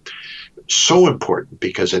so important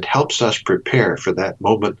because it helps us prepare for that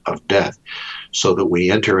moment of death so that we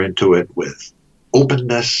enter into it with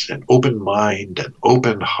openness and open mind and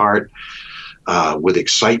open heart, with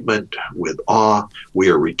excitement, with awe. We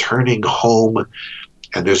are returning home.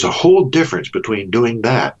 And there's a whole difference between doing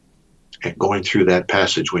that and going through that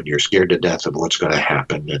passage when you're scared to death of what's going to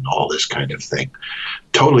happen and all this kind of thing.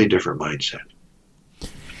 Totally different mindset.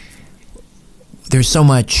 There's so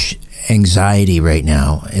much anxiety right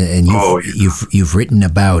now, and you've written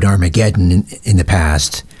about Armageddon in the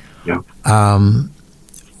past. Yeah.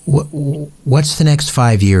 What's the next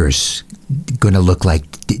 5 years going to look like?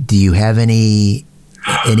 Do you have any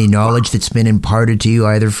knowledge that's been imparted to you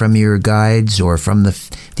either from your guides or from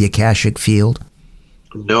the Akashic field?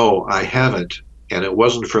 No, I haven't, and it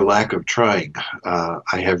wasn't for lack of trying.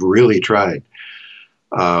 I have really tried.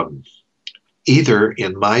 Either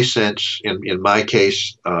in my sense, in my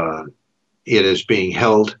case, it is being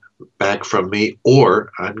held back from me,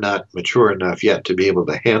 or I'm not mature enough yet to be able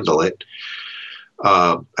to handle it.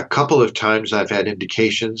 A couple of times I've had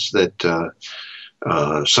indications that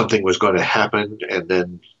something was going to happen, and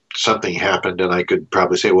then something happened, and I could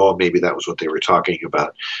probably say, well, maybe that was what they were talking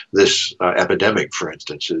about. This epidemic, for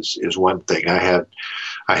instance, is one thing. I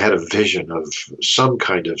had a vision of some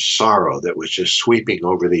kind of sorrow that was just sweeping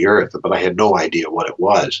over the earth, but I had no idea what it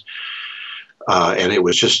was. And it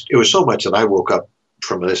was so much that I woke up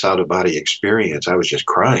from this out-of-body experience. I was just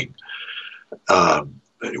crying,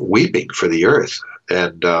 weeping for the earth.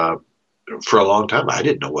 And for a long time, I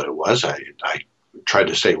didn't know what it was. I tried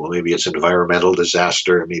to say, well, maybe it's an environmental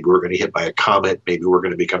disaster. Maybe we're going to hit by a comet. Maybe we're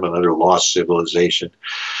going to become another lost civilization.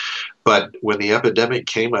 But when the epidemic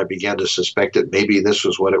came, I began to suspect that maybe this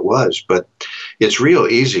was what it was. But it's real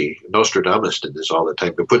easy. Nostradamus did this all the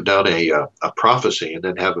time. To put down a prophecy and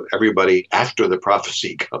then have everybody, after the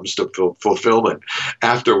prophecy comes to fulfillment,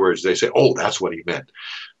 afterwards they say, oh, that's what he meant.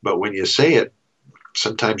 But when you say it,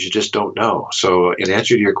 sometimes you just don't know. So in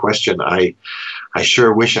answer to your question, I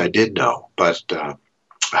sure wish I did know, but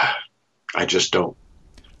I just don't.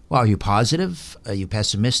 Well, are you positive? Are you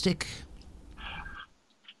pessimistic?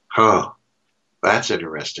 Oh, that's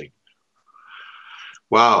interesting.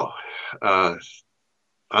 Wow.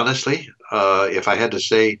 Honestly, if I had to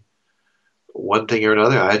say one thing or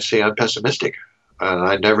another, I'd say I'm pessimistic. And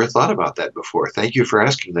I never thought about that before. Thank you for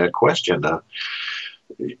asking that question.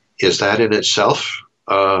 Is that in itself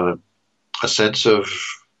a sense of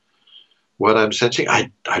what I'm sensing?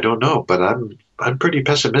 I don't know, but I'm pretty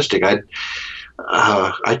pessimistic.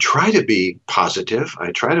 I try to be positive.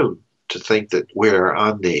 I try to think that we're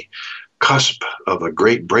on the cusp of a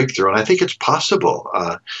great breakthrough, and I think it's possible.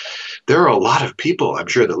 There are a lot of people, I'm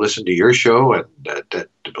sure, that listen to your show, and that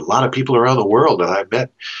a lot of people around the world that I've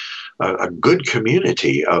met, a good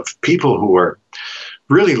community of people who are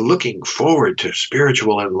really looking forward to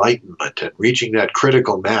spiritual enlightenment and reaching that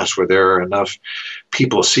critical mass where there are enough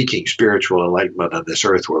people seeking spiritual enlightenment on this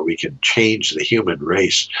earth where we can change the human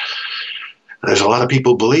race. There's a lot of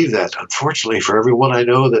people believe that. Unfortunately, for everyone I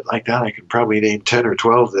know that like that, I can probably name 10 or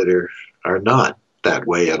 12 that are not that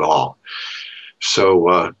way at all.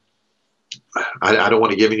 So I don't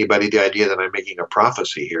want to give anybody the idea that I'm making a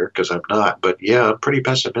prophecy here, because I'm not. But yeah, I'm pretty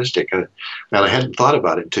pessimistic. And I hadn't thought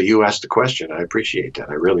about it until you asked the question. I appreciate that.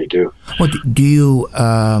 I really do. Well, do you,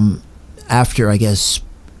 after, I guess,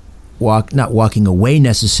 not walking away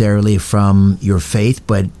necessarily from your faith,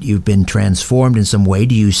 but you've been transformed in some way,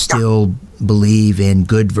 do you still believe in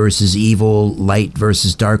good versus evil, light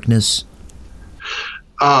versus darkness?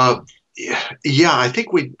 Yeah, I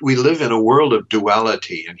think we live in a world of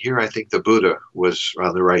duality, and here I think the Buddha was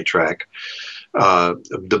on the right track.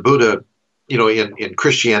 The Buddha, in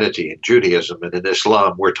Christianity, in Judaism, and in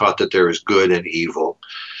Islam, we're taught that there is good and evil,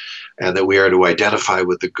 and that we are to identify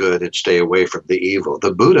with the good and stay away from the evil.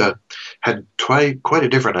 The Buddha had quite a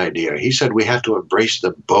different idea. He said we have to embrace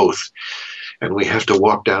them both, and we have to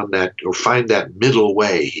walk down that, or find that middle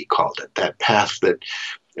way, he called it, that path that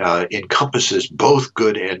encompasses both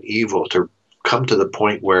good and evil, to come to the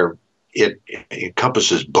point where it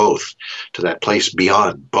encompasses both, to that place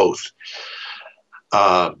beyond both.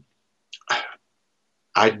 I've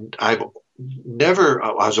never,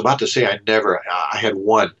 I was about to say I had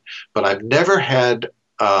one, but I've never had,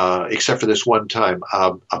 except for this one time,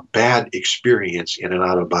 a bad experience in an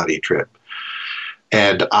out-of-body trip.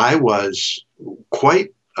 And I was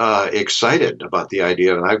quite excited about the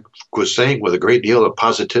idea, and I was saying with a great deal of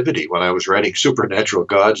positivity when I was writing Supernatural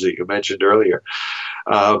Gods that you mentioned earlier,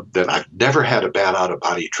 that I've never had a bad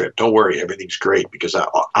out-of-body trip. Don't worry, everything's great, because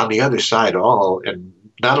on the other side, and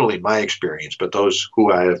not only my experience, but those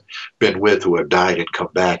who I have been with who have died and come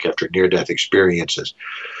back after near-death experiences,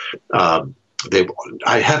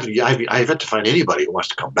 I have yet to find anybody who wants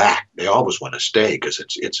to come back. They always want to stay, because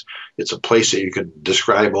it's a place that you can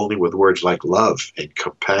describe only with words like love and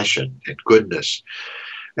compassion and goodness.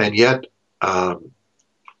 And yet, I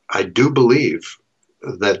do believe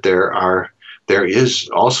that there is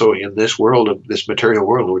also in this world, this material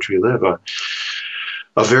world in which we live, a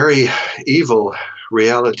very evil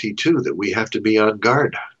reality too, that we have to be on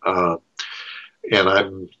guard.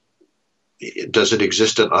 Does it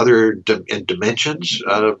exist in other dimensions?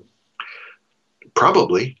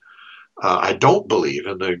 Probably. I don't believe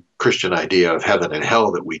in the Christian idea of heaven and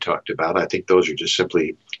hell that we talked about. I think those are just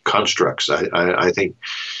simply constructs. I think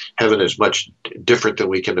heaven is much different than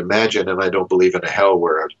we can imagine, and I don't believe in a hell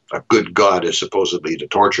where a good God is supposedly to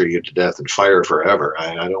torture you to death and fire forever.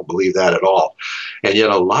 I don't believe that at all. And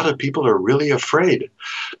yet a lot of people are really afraid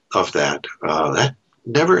of that. That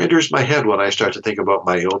never enters my head when I start to think about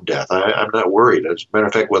my own death. I'm not worried. As a matter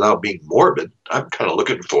of fact, without being morbid, I'm kind of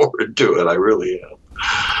looking forward to it. I really am.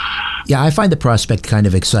 Yeah, I find the prospect kind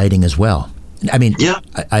of exciting as well. I mean, yeah.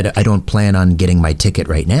 I don't plan on getting my ticket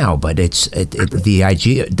right now, but the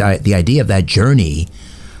idea of that journey,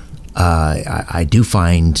 I do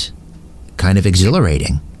find kind of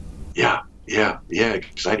exhilarating. Yeah,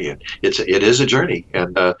 exciting. It is a journey,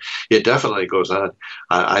 and it definitely goes on.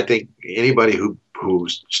 I think anybody who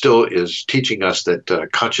still is teaching us that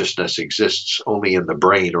consciousness exists only in the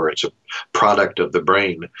brain, or it's a product of the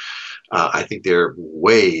brain, I think they're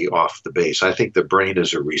way off the base. I think the brain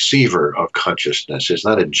is a receiver of consciousness. It's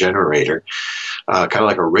not a generator, kind of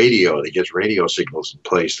like a radio that gets radio signals and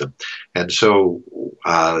plays them. And so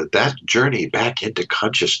that journey back into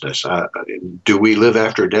consciousness, do we live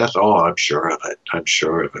after death? Oh, I'm sure of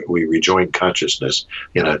it. We rejoin consciousness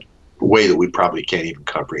in a way that we probably can't even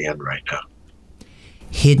comprehend right now.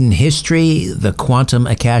 Hidden History, The Quantum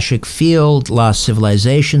Akashic Field, Lost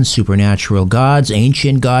Civilization, Supernatural Gods,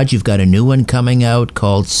 Ancient Gods. You've got a new one coming out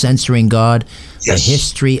called Censoring God, yes. The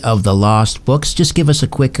History of the Lost Books. Just give us a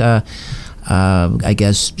quick,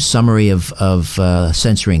 summary of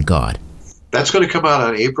Censoring God. That's going to come out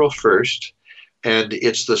on April 1st. And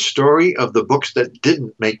it's the story of the books that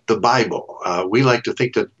didn't make the Bible. We like to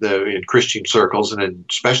think that in Christian circles, and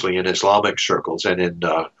especially in Islamic circles and in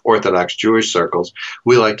Orthodox Jewish circles,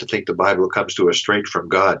 we like to think the Bible comes to us straight from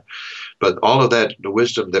God. But all of that, the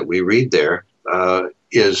wisdom that we read there,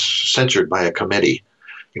 is censored by a committee.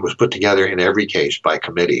 It was put together in every case by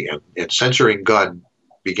committee. And Censoring God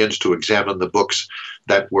begins to examine the books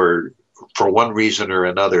that were, for one reason or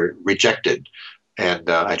another, rejected. And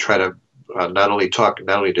I try to not only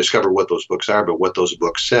discover what those books are, but what those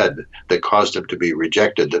books said that caused them to be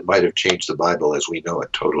rejected, that might have changed the Bible as we know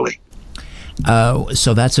it totally.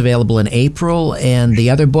 So that's available in April. And the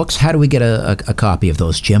other books, how do we get a copy of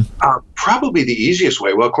those, Jim? Probably the easiest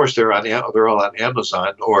way. Well, of course, they're all on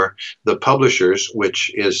Amazon, or the publishers,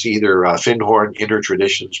 which is either Findhorn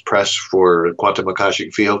Intertraditions Press for Quantum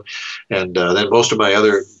Akashic Field, and then most of my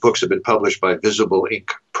other books have been published by Visible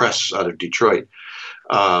Ink Press out of Detroit.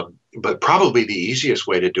 But probably the easiest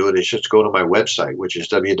way to do it is just go to my website, which is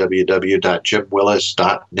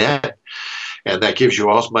www.jimwillis.net. And that gives you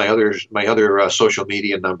all my other social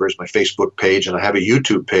media numbers, my Facebook page, and I have a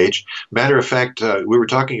YouTube page. Matter of fact, we were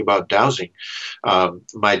talking about dowsing.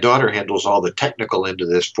 My daughter handles all the technical end of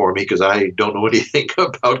this for me because I don't know anything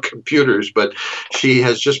about computers, but she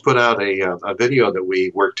has just put out a video that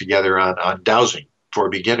we worked together on dowsing for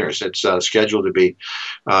beginners. It's scheduled to be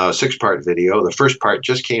a 6-part video. The first part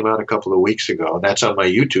just came out a couple of weeks ago, and that's on my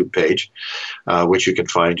YouTube page, which you can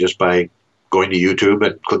find just by going to YouTube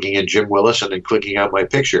and clicking in Jim Willis and then clicking on my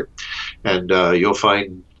picture. And you'll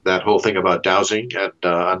find that whole thing about dowsing. And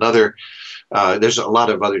there's a lot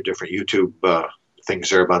of other different YouTube things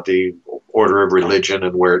there about the order of religion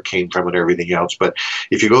and where it came from and everything else. But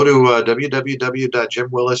if you go to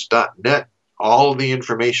www.jimwillis.net, all the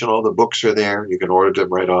information, all the books are there. You can order them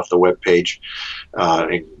right off the webpage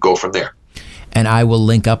and go from there. And I will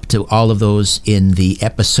link up to all of those in the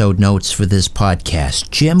episode notes for this podcast.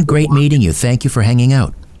 Jim, great meeting you. Thank you for hanging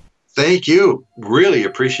out. Thank you. Really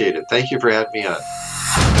appreciate it. Thank you for having me on.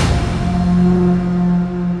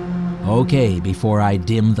 Okay, before I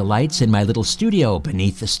dim the lights in my little studio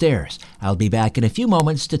beneath the stairs, I'll be back in a few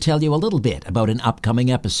moments to tell you a little bit about an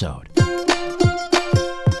upcoming episode.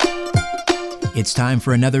 It's time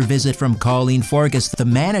for another visit from Colleen Forgas, the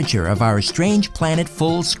manager of our Strange Planet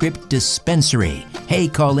Full Script Dispensary. Hey,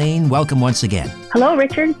 Colleen, welcome once again. Hello,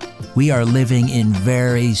 Richard. We are living in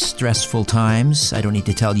very stressful times. I don't need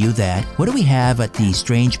to tell you that. What do we have at the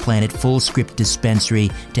Strange Planet Full Script Dispensary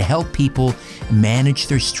to help people manage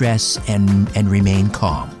their stress and remain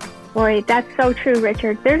calm? Boy, that's so true,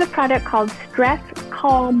 Richard. There's a product called Stress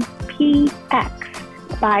Calm PX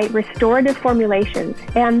by Restorative Formulations.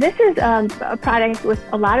 And this is a product with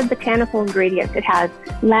a lot of botanical ingredients. It has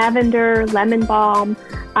lavender, lemon balm,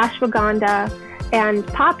 ashwagandha, and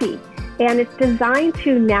poppy. And it's designed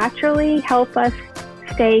to naturally help us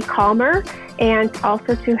stay calmer and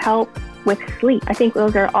also to help with sleep. I think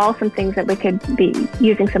those are all some things that we could be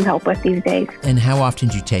using some help with these days. And how often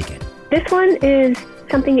do you take it? This one is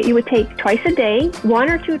something that you would take twice a day, 1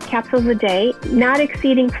 or 2 capsules a day, not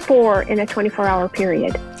exceeding 4 in a 24-hour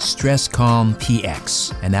period. Stress Calm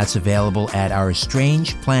PX, and that's available at our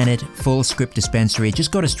Strange Planet Full Script Dispensary.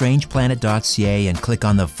 Just go to strangeplanet.ca and click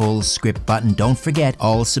on the Full Script button. Don't forget,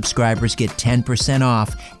 all subscribers get 10%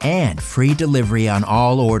 off and free delivery on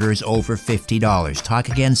all orders over $50. Talk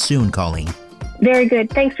again soon, Colleen. Very good.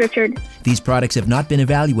 Thanks, Richard. These products have not been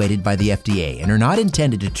evaluated by the FDA and are not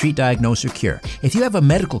intended to treat, diagnose, or cure. If you have a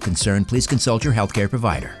medical concern, please consult your healthcare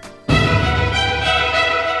provider.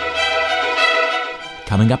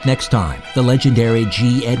 Coming up next time, the legendary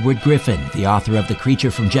G. Edward Griffin, the author of The Creature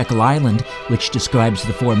from Jekyll Island, which describes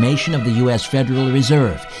the formation of the U.S. Federal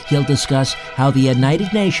Reserve. He'll discuss how the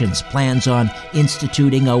United Nations plans on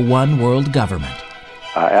instituting a one-world government.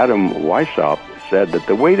 Adam Weishaupt said that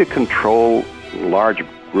the way to control large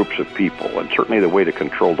groups of people, and certainly the way to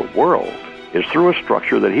control the world, is through a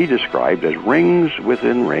structure that he described as rings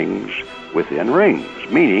within rings within rings,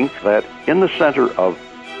 meaning that in the center of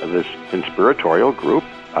this conspiratorial group,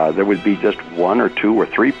 there would be just 1 or 2 or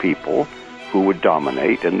 3 people who would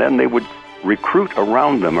dominate, and then they would recruit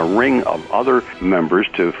around them a ring of other members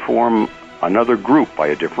to form another group by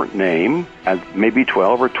a different name, and maybe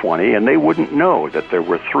 12 or 20, and they wouldn't know that there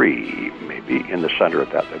were 3, maybe, in the center of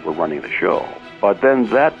that were running the show. But then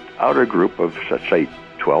that outer group of, let's say,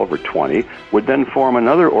 12 or 20 would then form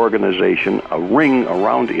another organization, a ring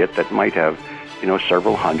around it that might have,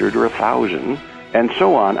 several hundred or 1,000, and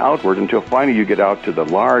so on outward until finally you get out to the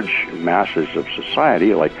large masses of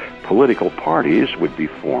society, like political parties would be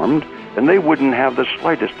formed, and they wouldn't have the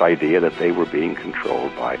slightest idea that they were being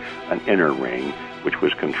controlled by an inner ring, which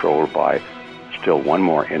was controlled by still one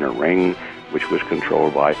more inner ring, which was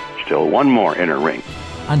controlled by still one more inner ring.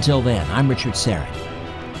 Until then, I'm Richard Serrett.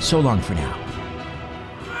 So long for now.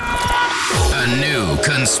 A new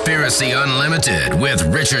Conspiracy Unlimited with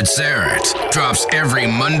Richard Serrett drops every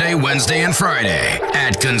Monday, Wednesday, and Friday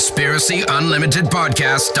at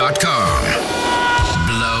conspiracyunlimitedpodcast.com.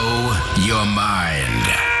 Blow your mind.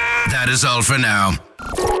 That is all for now.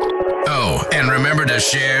 Oh, and remember to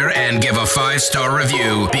share and give a 5-star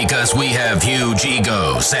review because we have huge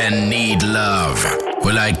egos and need love.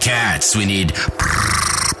 We're like cats. We need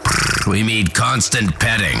constant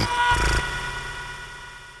petting.